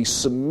English would be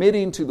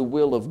submitting to the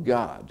will of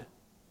God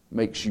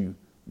makes you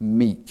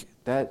meek.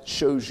 That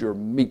shows your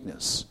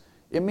meekness.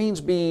 It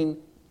means being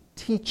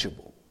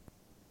teachable.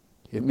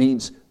 It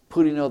means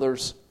putting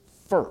others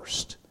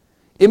first.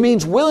 It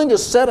means willing to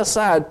set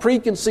aside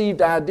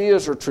preconceived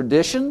ideas or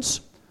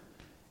traditions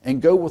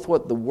and go with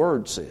what the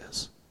Word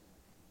says.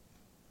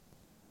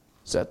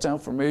 Does that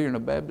sound familiar in a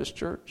Baptist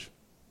church?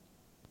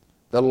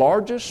 The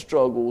largest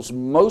struggles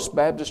most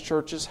Baptist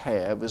churches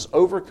have is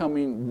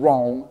overcoming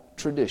wrong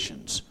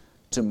traditions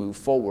to move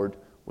forward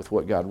with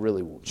what God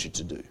really wants you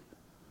to do.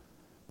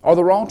 Are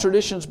the wrong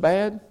traditions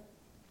bad?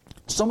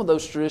 Some of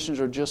those traditions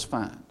are just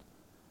fine.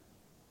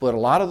 But a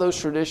lot of those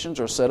traditions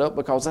are set up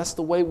because that's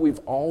the way we've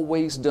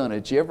always done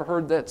it. You ever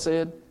heard that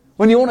said?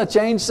 When you want to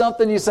change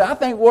something, you say, I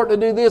think we ought to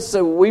do this,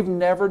 so we've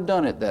never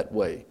done it that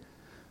way.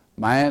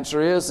 My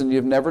answer is, and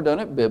you've never done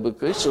it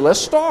biblically, so let's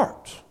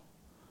start.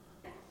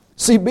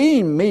 See,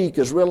 being meek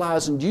is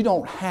realizing you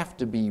don't have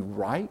to be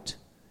right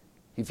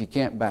if you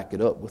can't back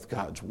it up with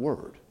God's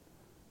Word.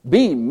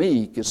 Being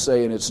meek is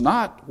saying it's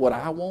not what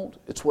I want,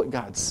 it's what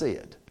God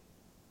said.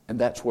 And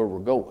that's where we're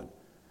going.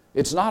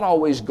 It's not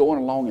always going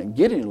along and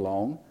getting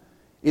along.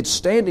 It's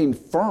standing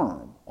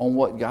firm on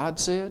what God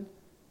said,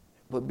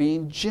 but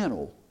being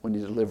gentle when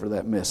you deliver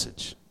that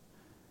message.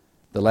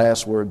 The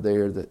last word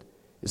there that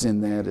is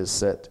in that is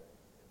that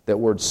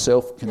word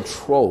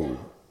self-control.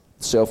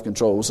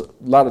 Self-control.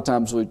 A lot of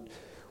times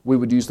we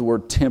would use the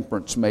word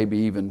temperance, maybe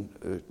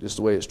even just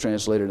the way it's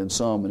translated in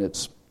some, and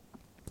it's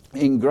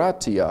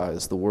ingratia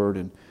is the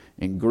word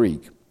in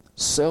Greek.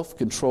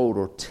 Self-controlled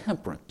or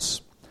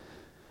temperance.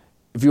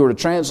 If you were to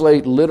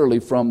translate literally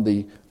from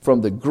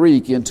the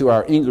Greek into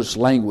our English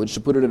language, to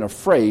put it in a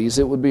phrase,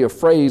 it would be a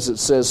phrase that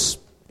says,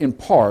 in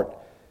part,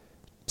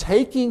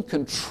 taking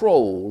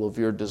control of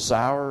your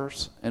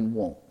desires and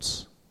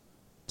wants.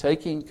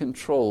 Taking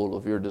control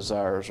of your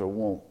desires or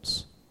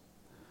wants.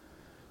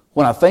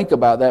 When I think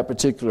about that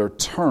particular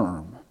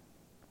term,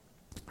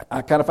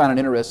 I kind of find it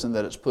interesting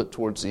that it's put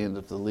towards the end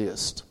of the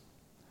list.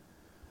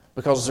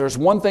 Because there's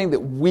one thing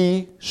that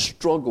we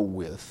struggle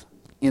with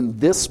in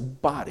this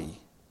body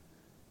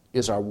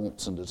is our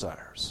wants and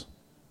desires.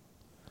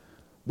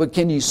 But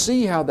can you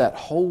see how that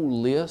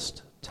whole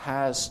list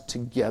ties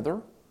together?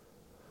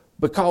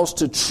 Because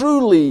to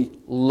truly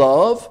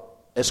love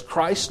as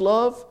Christ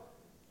loved,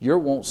 your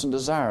wants and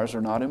desires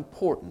are not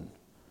important.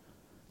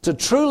 To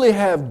truly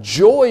have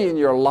joy in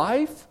your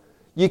life,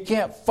 you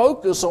can't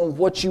focus on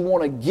what you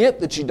want to get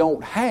that you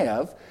don't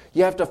have.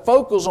 You have to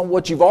focus on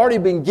what you've already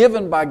been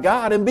given by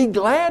God and be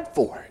glad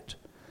for it.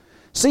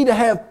 See, to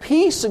have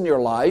peace in your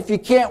life, you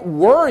can't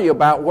worry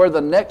about where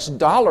the next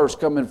dollar's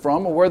coming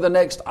from or where the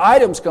next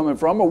item's coming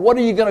from or what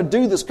are you going to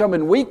do this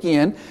coming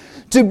weekend.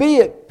 To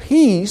be at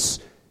peace,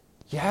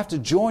 you have to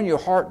join your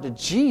heart to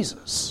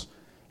Jesus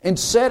and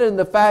set in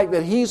the fact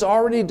that He's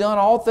already done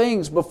all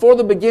things. Before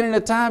the beginning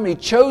of time, He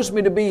chose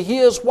me to be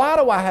His. Why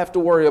do I have to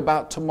worry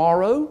about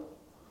tomorrow?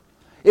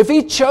 If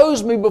He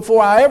chose me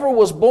before I ever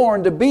was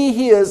born to be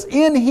His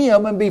in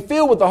Him and be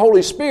filled with the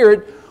Holy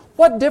Spirit,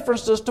 what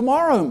difference does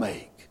tomorrow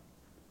make?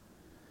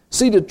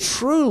 See, to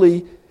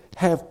truly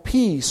have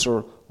peace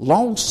or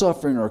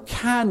long-suffering or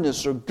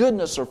kindness or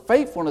goodness or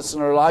faithfulness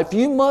in our life,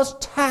 you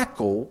must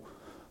tackle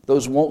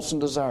those wants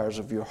and desires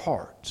of your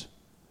heart.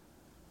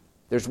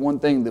 There's one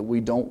thing that we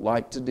don't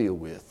like to deal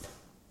with,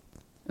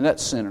 and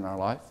that's sin in our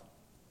life.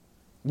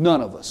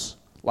 None of us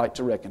like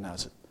to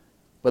recognize it.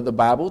 But the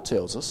Bible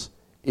tells us,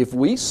 if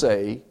we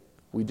say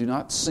we do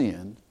not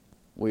sin,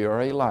 we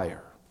are a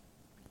liar.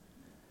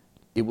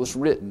 It was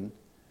written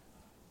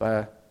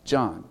by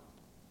John.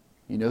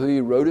 You know who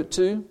he wrote it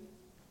to?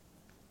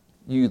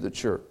 You, the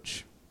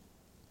church.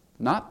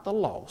 Not the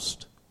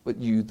lost, but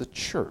you, the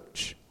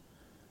church.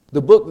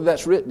 The book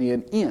that's written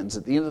in ends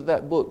at the end of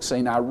that book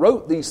saying, I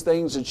wrote these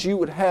things that you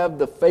would have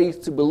the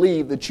faith to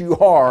believe that you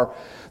are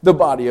the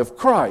body of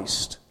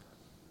Christ.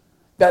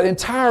 That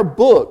entire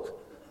book,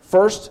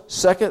 1st,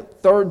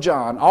 2nd, 3rd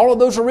John, all of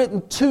those are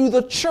written to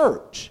the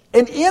church.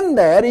 And in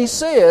that he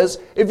says,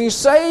 if you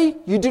say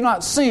you do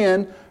not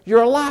sin,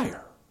 you're a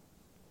liar.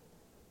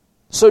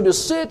 So to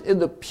sit in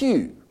the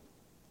pew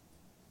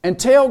and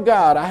tell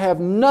God I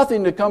have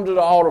nothing to come to the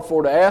altar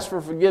for, to ask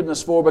for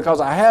forgiveness for, because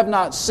I have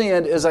not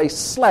sinned, is a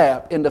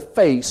slap in the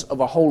face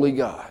of a holy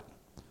God.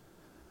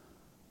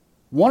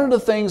 One of the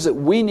things that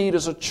we need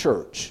as a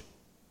church,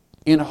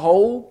 in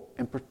whole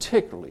and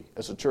particularly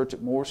as a church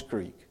at Morris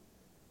Creek,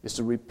 is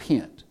to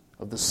repent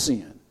of the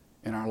sin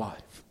in our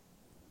life.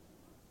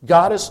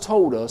 God has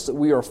told us that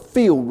we are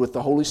filled with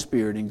the Holy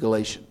Spirit in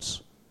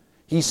Galatians.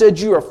 He said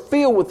you are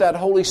filled with that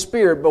Holy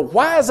Spirit, but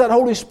why is that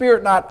Holy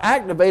Spirit not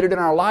activated in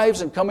our lives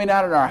and coming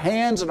out in our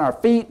hands and our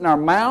feet and our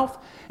mouth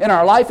and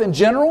our life in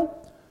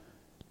general?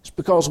 It's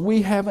because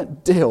we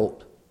haven't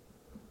dealt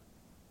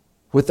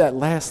with that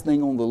last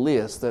thing on the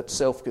list, that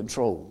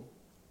self-control.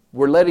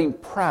 We're letting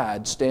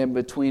pride stand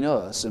between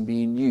us and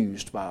being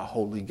used by a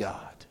holy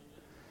God.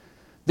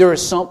 There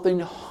is something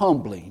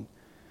humbling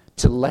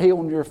to lay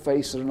on your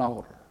face at an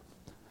altar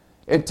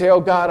and tell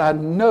God, I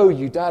know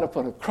you died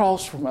upon a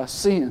cross for my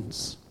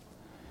sins,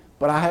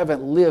 but I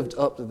haven't lived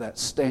up to that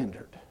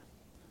standard.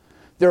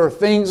 There are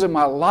things in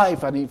my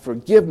life I need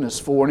forgiveness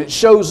for, and it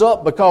shows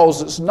up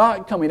because it's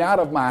not coming out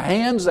of my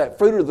hands, that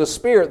fruit of the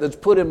Spirit that's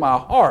put in my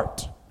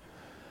heart.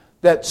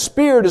 That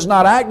Spirit is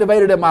not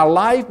activated in my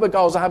life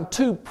because I'm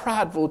too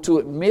prideful to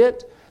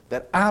admit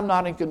that I'm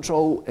not in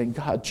control and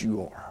God,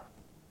 you are.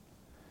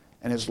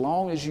 And as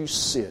long as you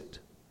sit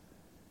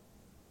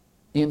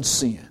in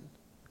sin,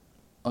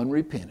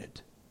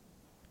 unrepented,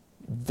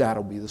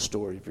 that'll be the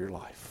story of your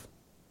life.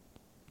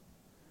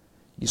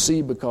 You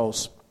see,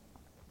 because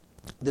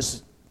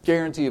this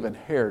guarantee of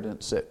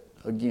inheritance that,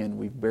 again,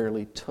 we've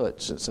barely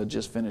touched since I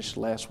just finished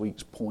last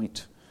week's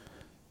point,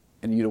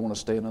 and you don't want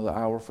to stay another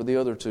hour for the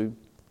other two.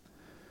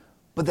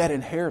 But that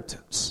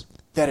inheritance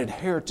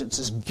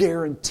is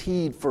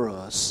guaranteed for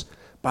us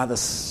by the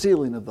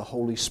sealing of the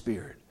Holy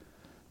Spirit.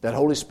 That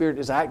Holy Spirit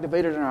is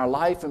activated in our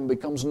life and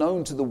becomes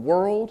known to the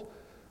world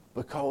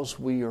because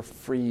we are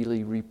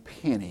freely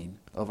repenting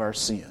of our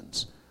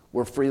sins.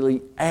 We're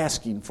freely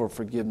asking for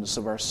forgiveness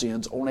of our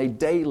sins on a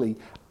daily,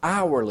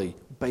 hourly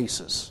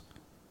basis.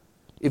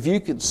 If you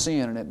can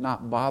sin and it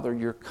not bother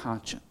your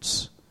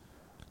conscience,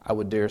 I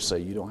would dare say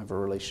you don't have a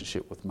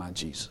relationship with my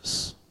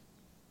Jesus.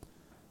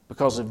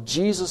 Because if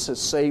Jesus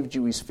has saved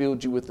you, He's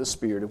filled you with the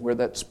Spirit. And where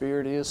that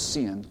Spirit is,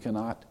 sin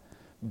cannot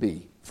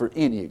be for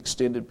any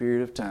extended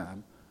period of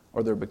time,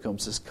 or there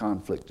becomes this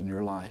conflict in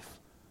your life.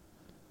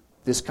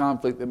 This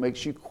conflict that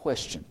makes you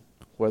question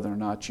whether or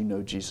not you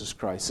know Jesus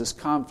Christ. This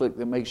conflict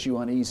that makes you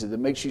uneasy, that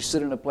makes you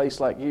sit in a place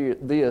like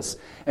this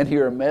and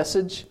hear a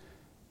message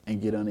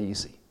and get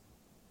uneasy.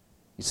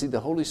 You see, the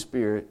Holy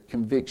Spirit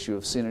convicts you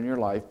of sin in your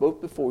life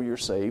both before you're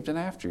saved and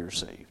after you're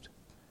saved.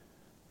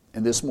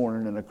 And this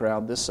morning in a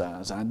crowd this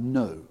size, I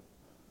know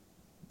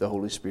the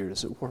Holy Spirit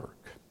is at work.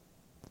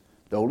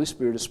 The Holy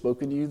Spirit has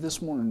spoken to you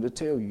this morning to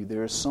tell you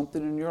there is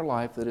something in your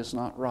life that is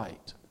not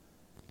right.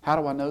 How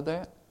do I know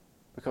that?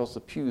 Because the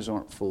pews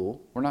aren't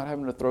full. We're not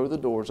having to throw the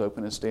doors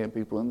open and stand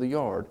people in the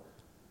yard.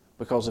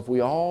 Because if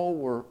we all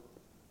were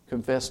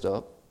confessed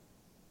up,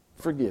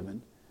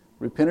 forgiven,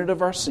 repented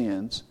of our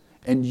sins,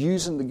 and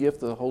using the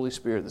gift of the Holy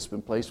Spirit that's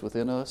been placed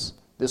within us,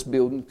 this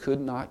building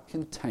could not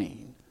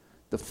contain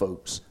the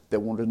folks that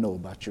want to know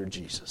about your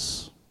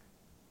Jesus.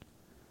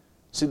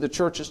 See, the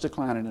church is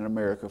declining in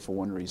America for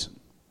one reason.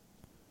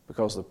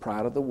 Because the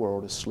pride of the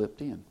world has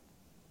slipped in.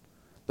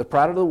 The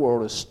pride of the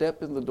world has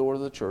stepped in the door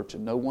of the church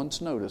and no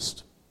one's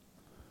noticed.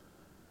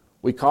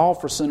 We call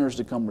for sinners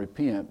to come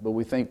repent, but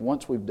we think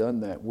once we've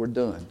done that, we're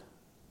done.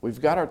 We've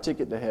got our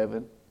ticket to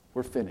heaven,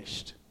 we're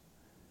finished.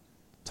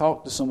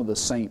 Talk to some of the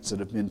saints that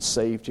have been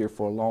saved here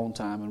for a long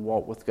time and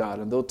walk with God.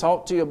 And they'll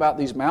talk to you about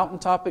these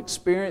mountaintop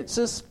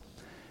experiences,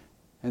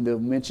 and they'll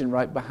mention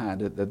right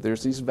behind it that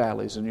there's these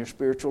valleys in your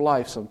spiritual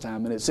life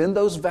sometime. And it's in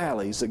those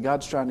valleys that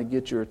God's trying to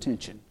get your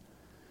attention.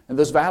 And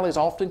those valleys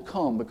often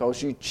come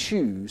because you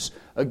choose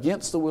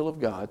against the will of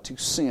God to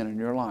sin in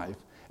your life.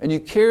 And you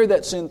carry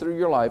that sin through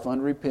your life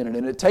unrepentant.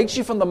 And it takes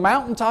you from the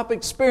mountaintop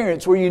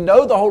experience where you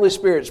know the Holy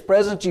Spirit's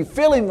presence, you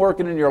feel Him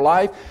working in your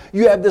life,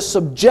 you have this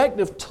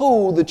subjective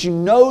tool that you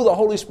know the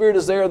Holy Spirit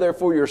is there,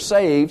 therefore you're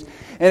saved.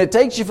 And it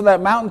takes you from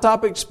that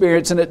mountaintop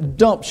experience and it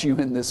dumps you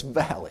in this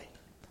valley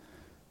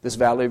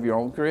of your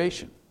own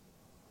creation.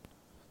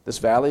 This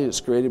valley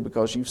is created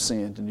because you've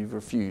sinned and you've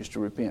refused to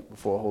repent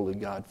before a holy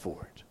God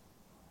for it.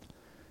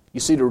 You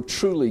see, to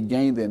truly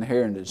gain the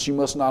inheritance, you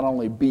must not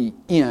only be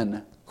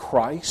in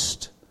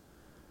Christ,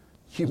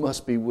 you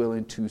must be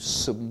willing to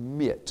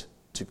submit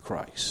to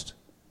Christ.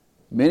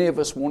 Many of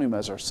us want Him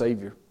as our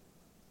Savior.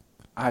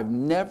 I've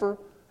never,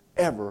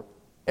 ever,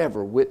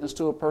 ever witnessed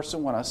to a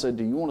person when I said,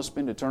 do you want to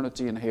spend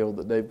eternity in hell,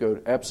 that they'd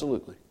go,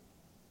 absolutely.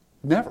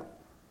 Never.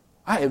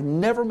 I have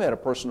never met a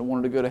person that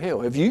wanted to go to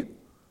hell. Have you?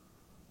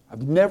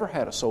 I've never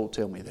had a soul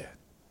tell me that.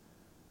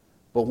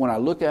 But when I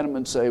look at them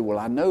and say, well,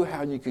 I know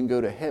how you can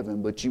go to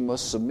heaven, but you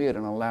must submit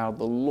and allow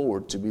the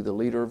Lord to be the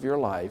leader of your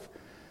life,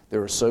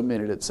 there are so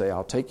many that say,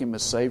 I'll take Him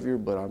as Savior,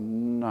 but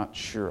I'm not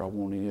sure I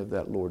want any of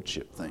that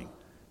lordship thing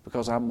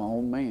because I'm my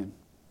own man.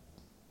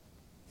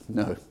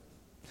 No.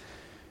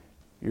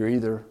 You're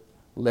either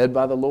led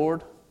by the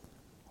Lord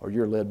or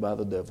you're led by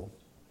the devil.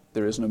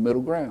 There is no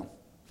middle ground.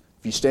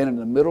 If you stand in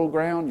the middle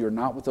ground, you're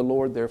not with the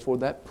Lord, therefore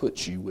that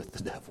puts you with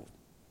the devil.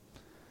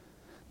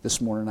 This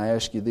morning I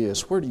ask you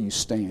this, where do you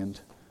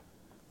stand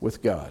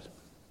with God?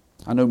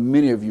 I know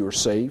many of you are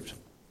saved.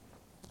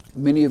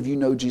 Many of you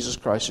know Jesus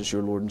Christ as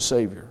your Lord and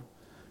Savior.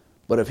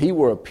 But if He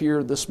were to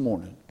appear this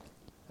morning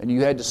and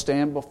you had to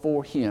stand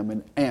before Him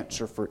and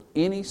answer for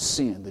any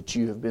sin that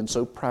you have been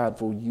so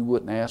prideful you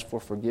wouldn't ask for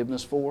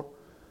forgiveness for,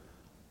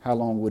 how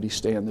long would He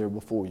stand there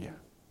before you?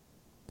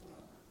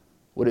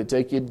 Would it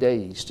take you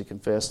days to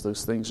confess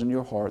those things in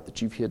your heart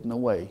that you've hidden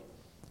away,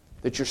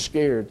 that you're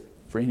scared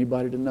for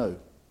anybody to know?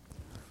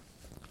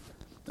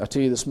 I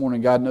tell you this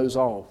morning, God knows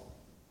all.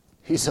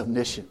 He's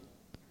omniscient.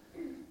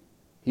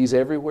 He's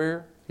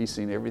everywhere. He's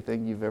seen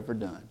everything you've ever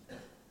done.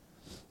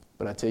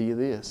 But I tell you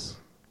this,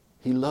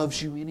 He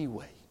loves you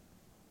anyway.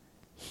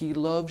 He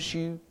loves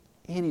you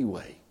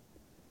anyway.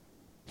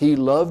 He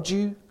loved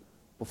you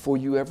before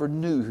you ever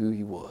knew who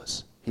He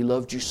was. He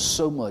loved you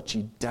so much,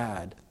 He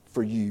died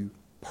for you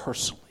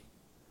personally.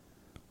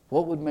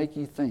 What would make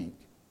you think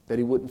that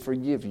He wouldn't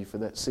forgive you for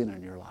that sin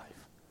in your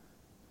life?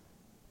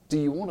 Do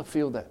you want to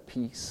feel that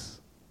peace?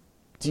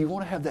 Do you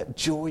want to have that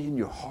joy in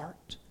your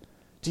heart?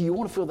 Do you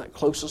want to feel that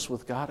closeness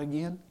with God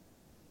again?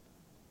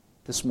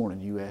 This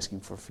morning you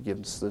asking for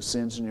forgiveness of those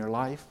sins in your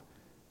life,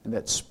 and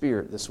that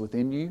Spirit that's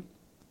within you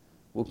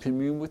will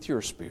commune with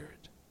your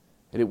spirit,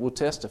 and it will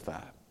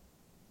testify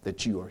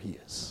that you are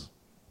His.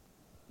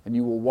 And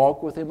you will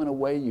walk with Him in a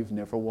way you've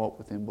never walked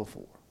with Him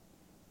before.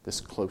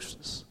 This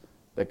closeness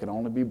that can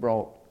only be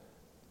brought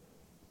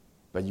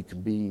by you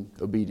being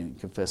obedient and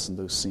confessing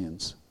those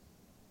sins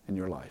in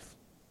your life.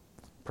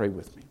 Pray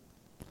with me.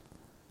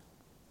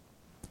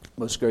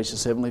 Most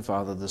gracious Heavenly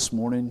Father, this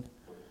morning,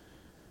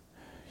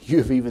 You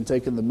have even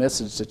taken the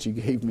message that You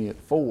gave me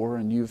at 4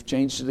 and You've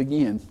changed it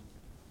again,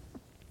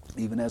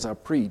 even as I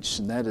preach.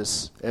 And that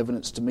is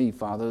evidence to me,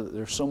 Father, that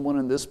there's someone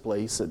in this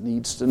place that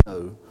needs to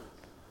know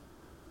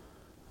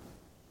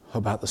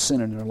about the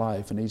sin in their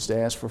life and needs to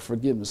ask for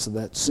forgiveness of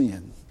that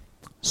sin.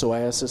 So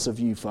I ask this of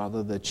you,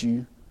 Father, that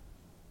you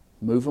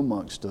move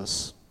amongst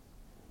us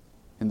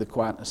in the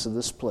quietness of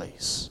this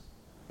place.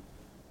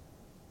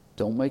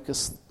 Don't make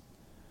us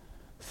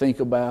think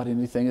about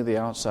anything of the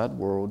outside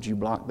world. You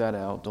block that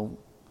out. Don't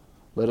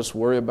let us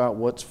worry about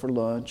what's for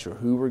lunch or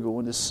who we're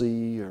going to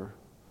see or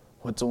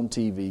what's on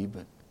TV.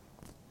 But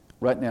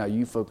right now,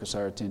 you focus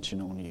our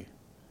attention on you.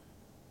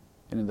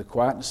 And in the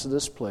quietness of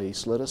this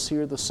place, let us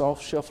hear the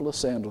soft shuffle of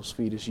sandals'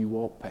 feet as you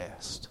walk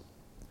past.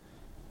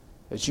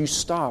 As you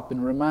stop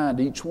and remind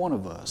each one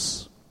of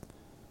us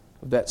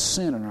of that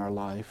sin in our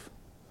life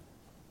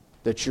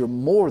that you're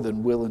more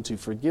than willing to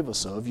forgive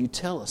us of. You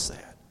tell us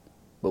that.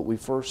 But we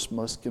first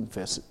must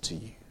confess it to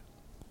you.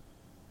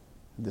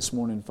 This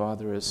morning,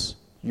 Father, as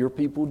your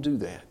people do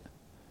that,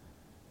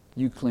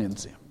 you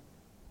cleanse them.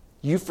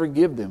 You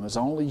forgive them as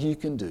only you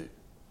can do.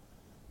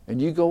 And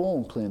you go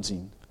on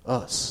cleansing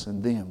us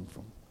and them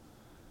from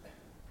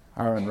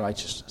our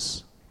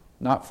unrighteousness.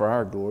 Not for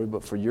our glory,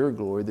 but for your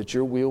glory, that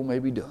your will may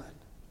be done.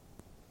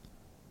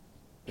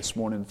 This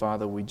morning,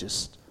 Father, we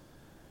just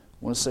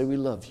want to say we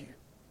love you.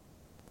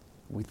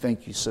 We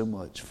thank you so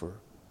much for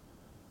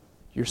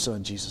your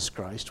Son, Jesus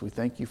Christ. We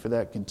thank you for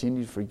that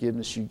continued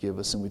forgiveness you give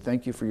us, and we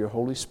thank you for your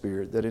Holy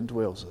Spirit that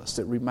indwells us,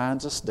 that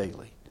reminds us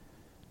daily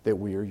that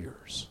we are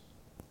yours.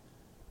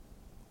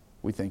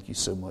 We thank you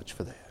so much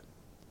for that.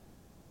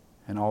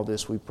 And all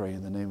this we pray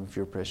in the name of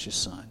your precious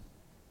Son,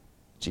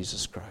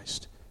 Jesus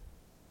Christ.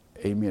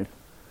 Amen.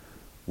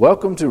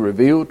 Welcome to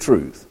Revealed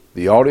Truth,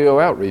 the audio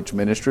outreach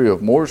ministry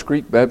of Moores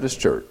Creek Baptist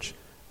Church.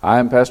 I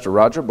am Pastor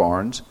Roger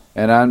Barnes,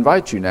 and I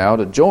invite you now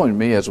to join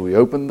me as we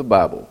open the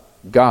Bible,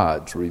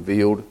 God's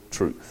revealed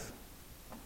truth.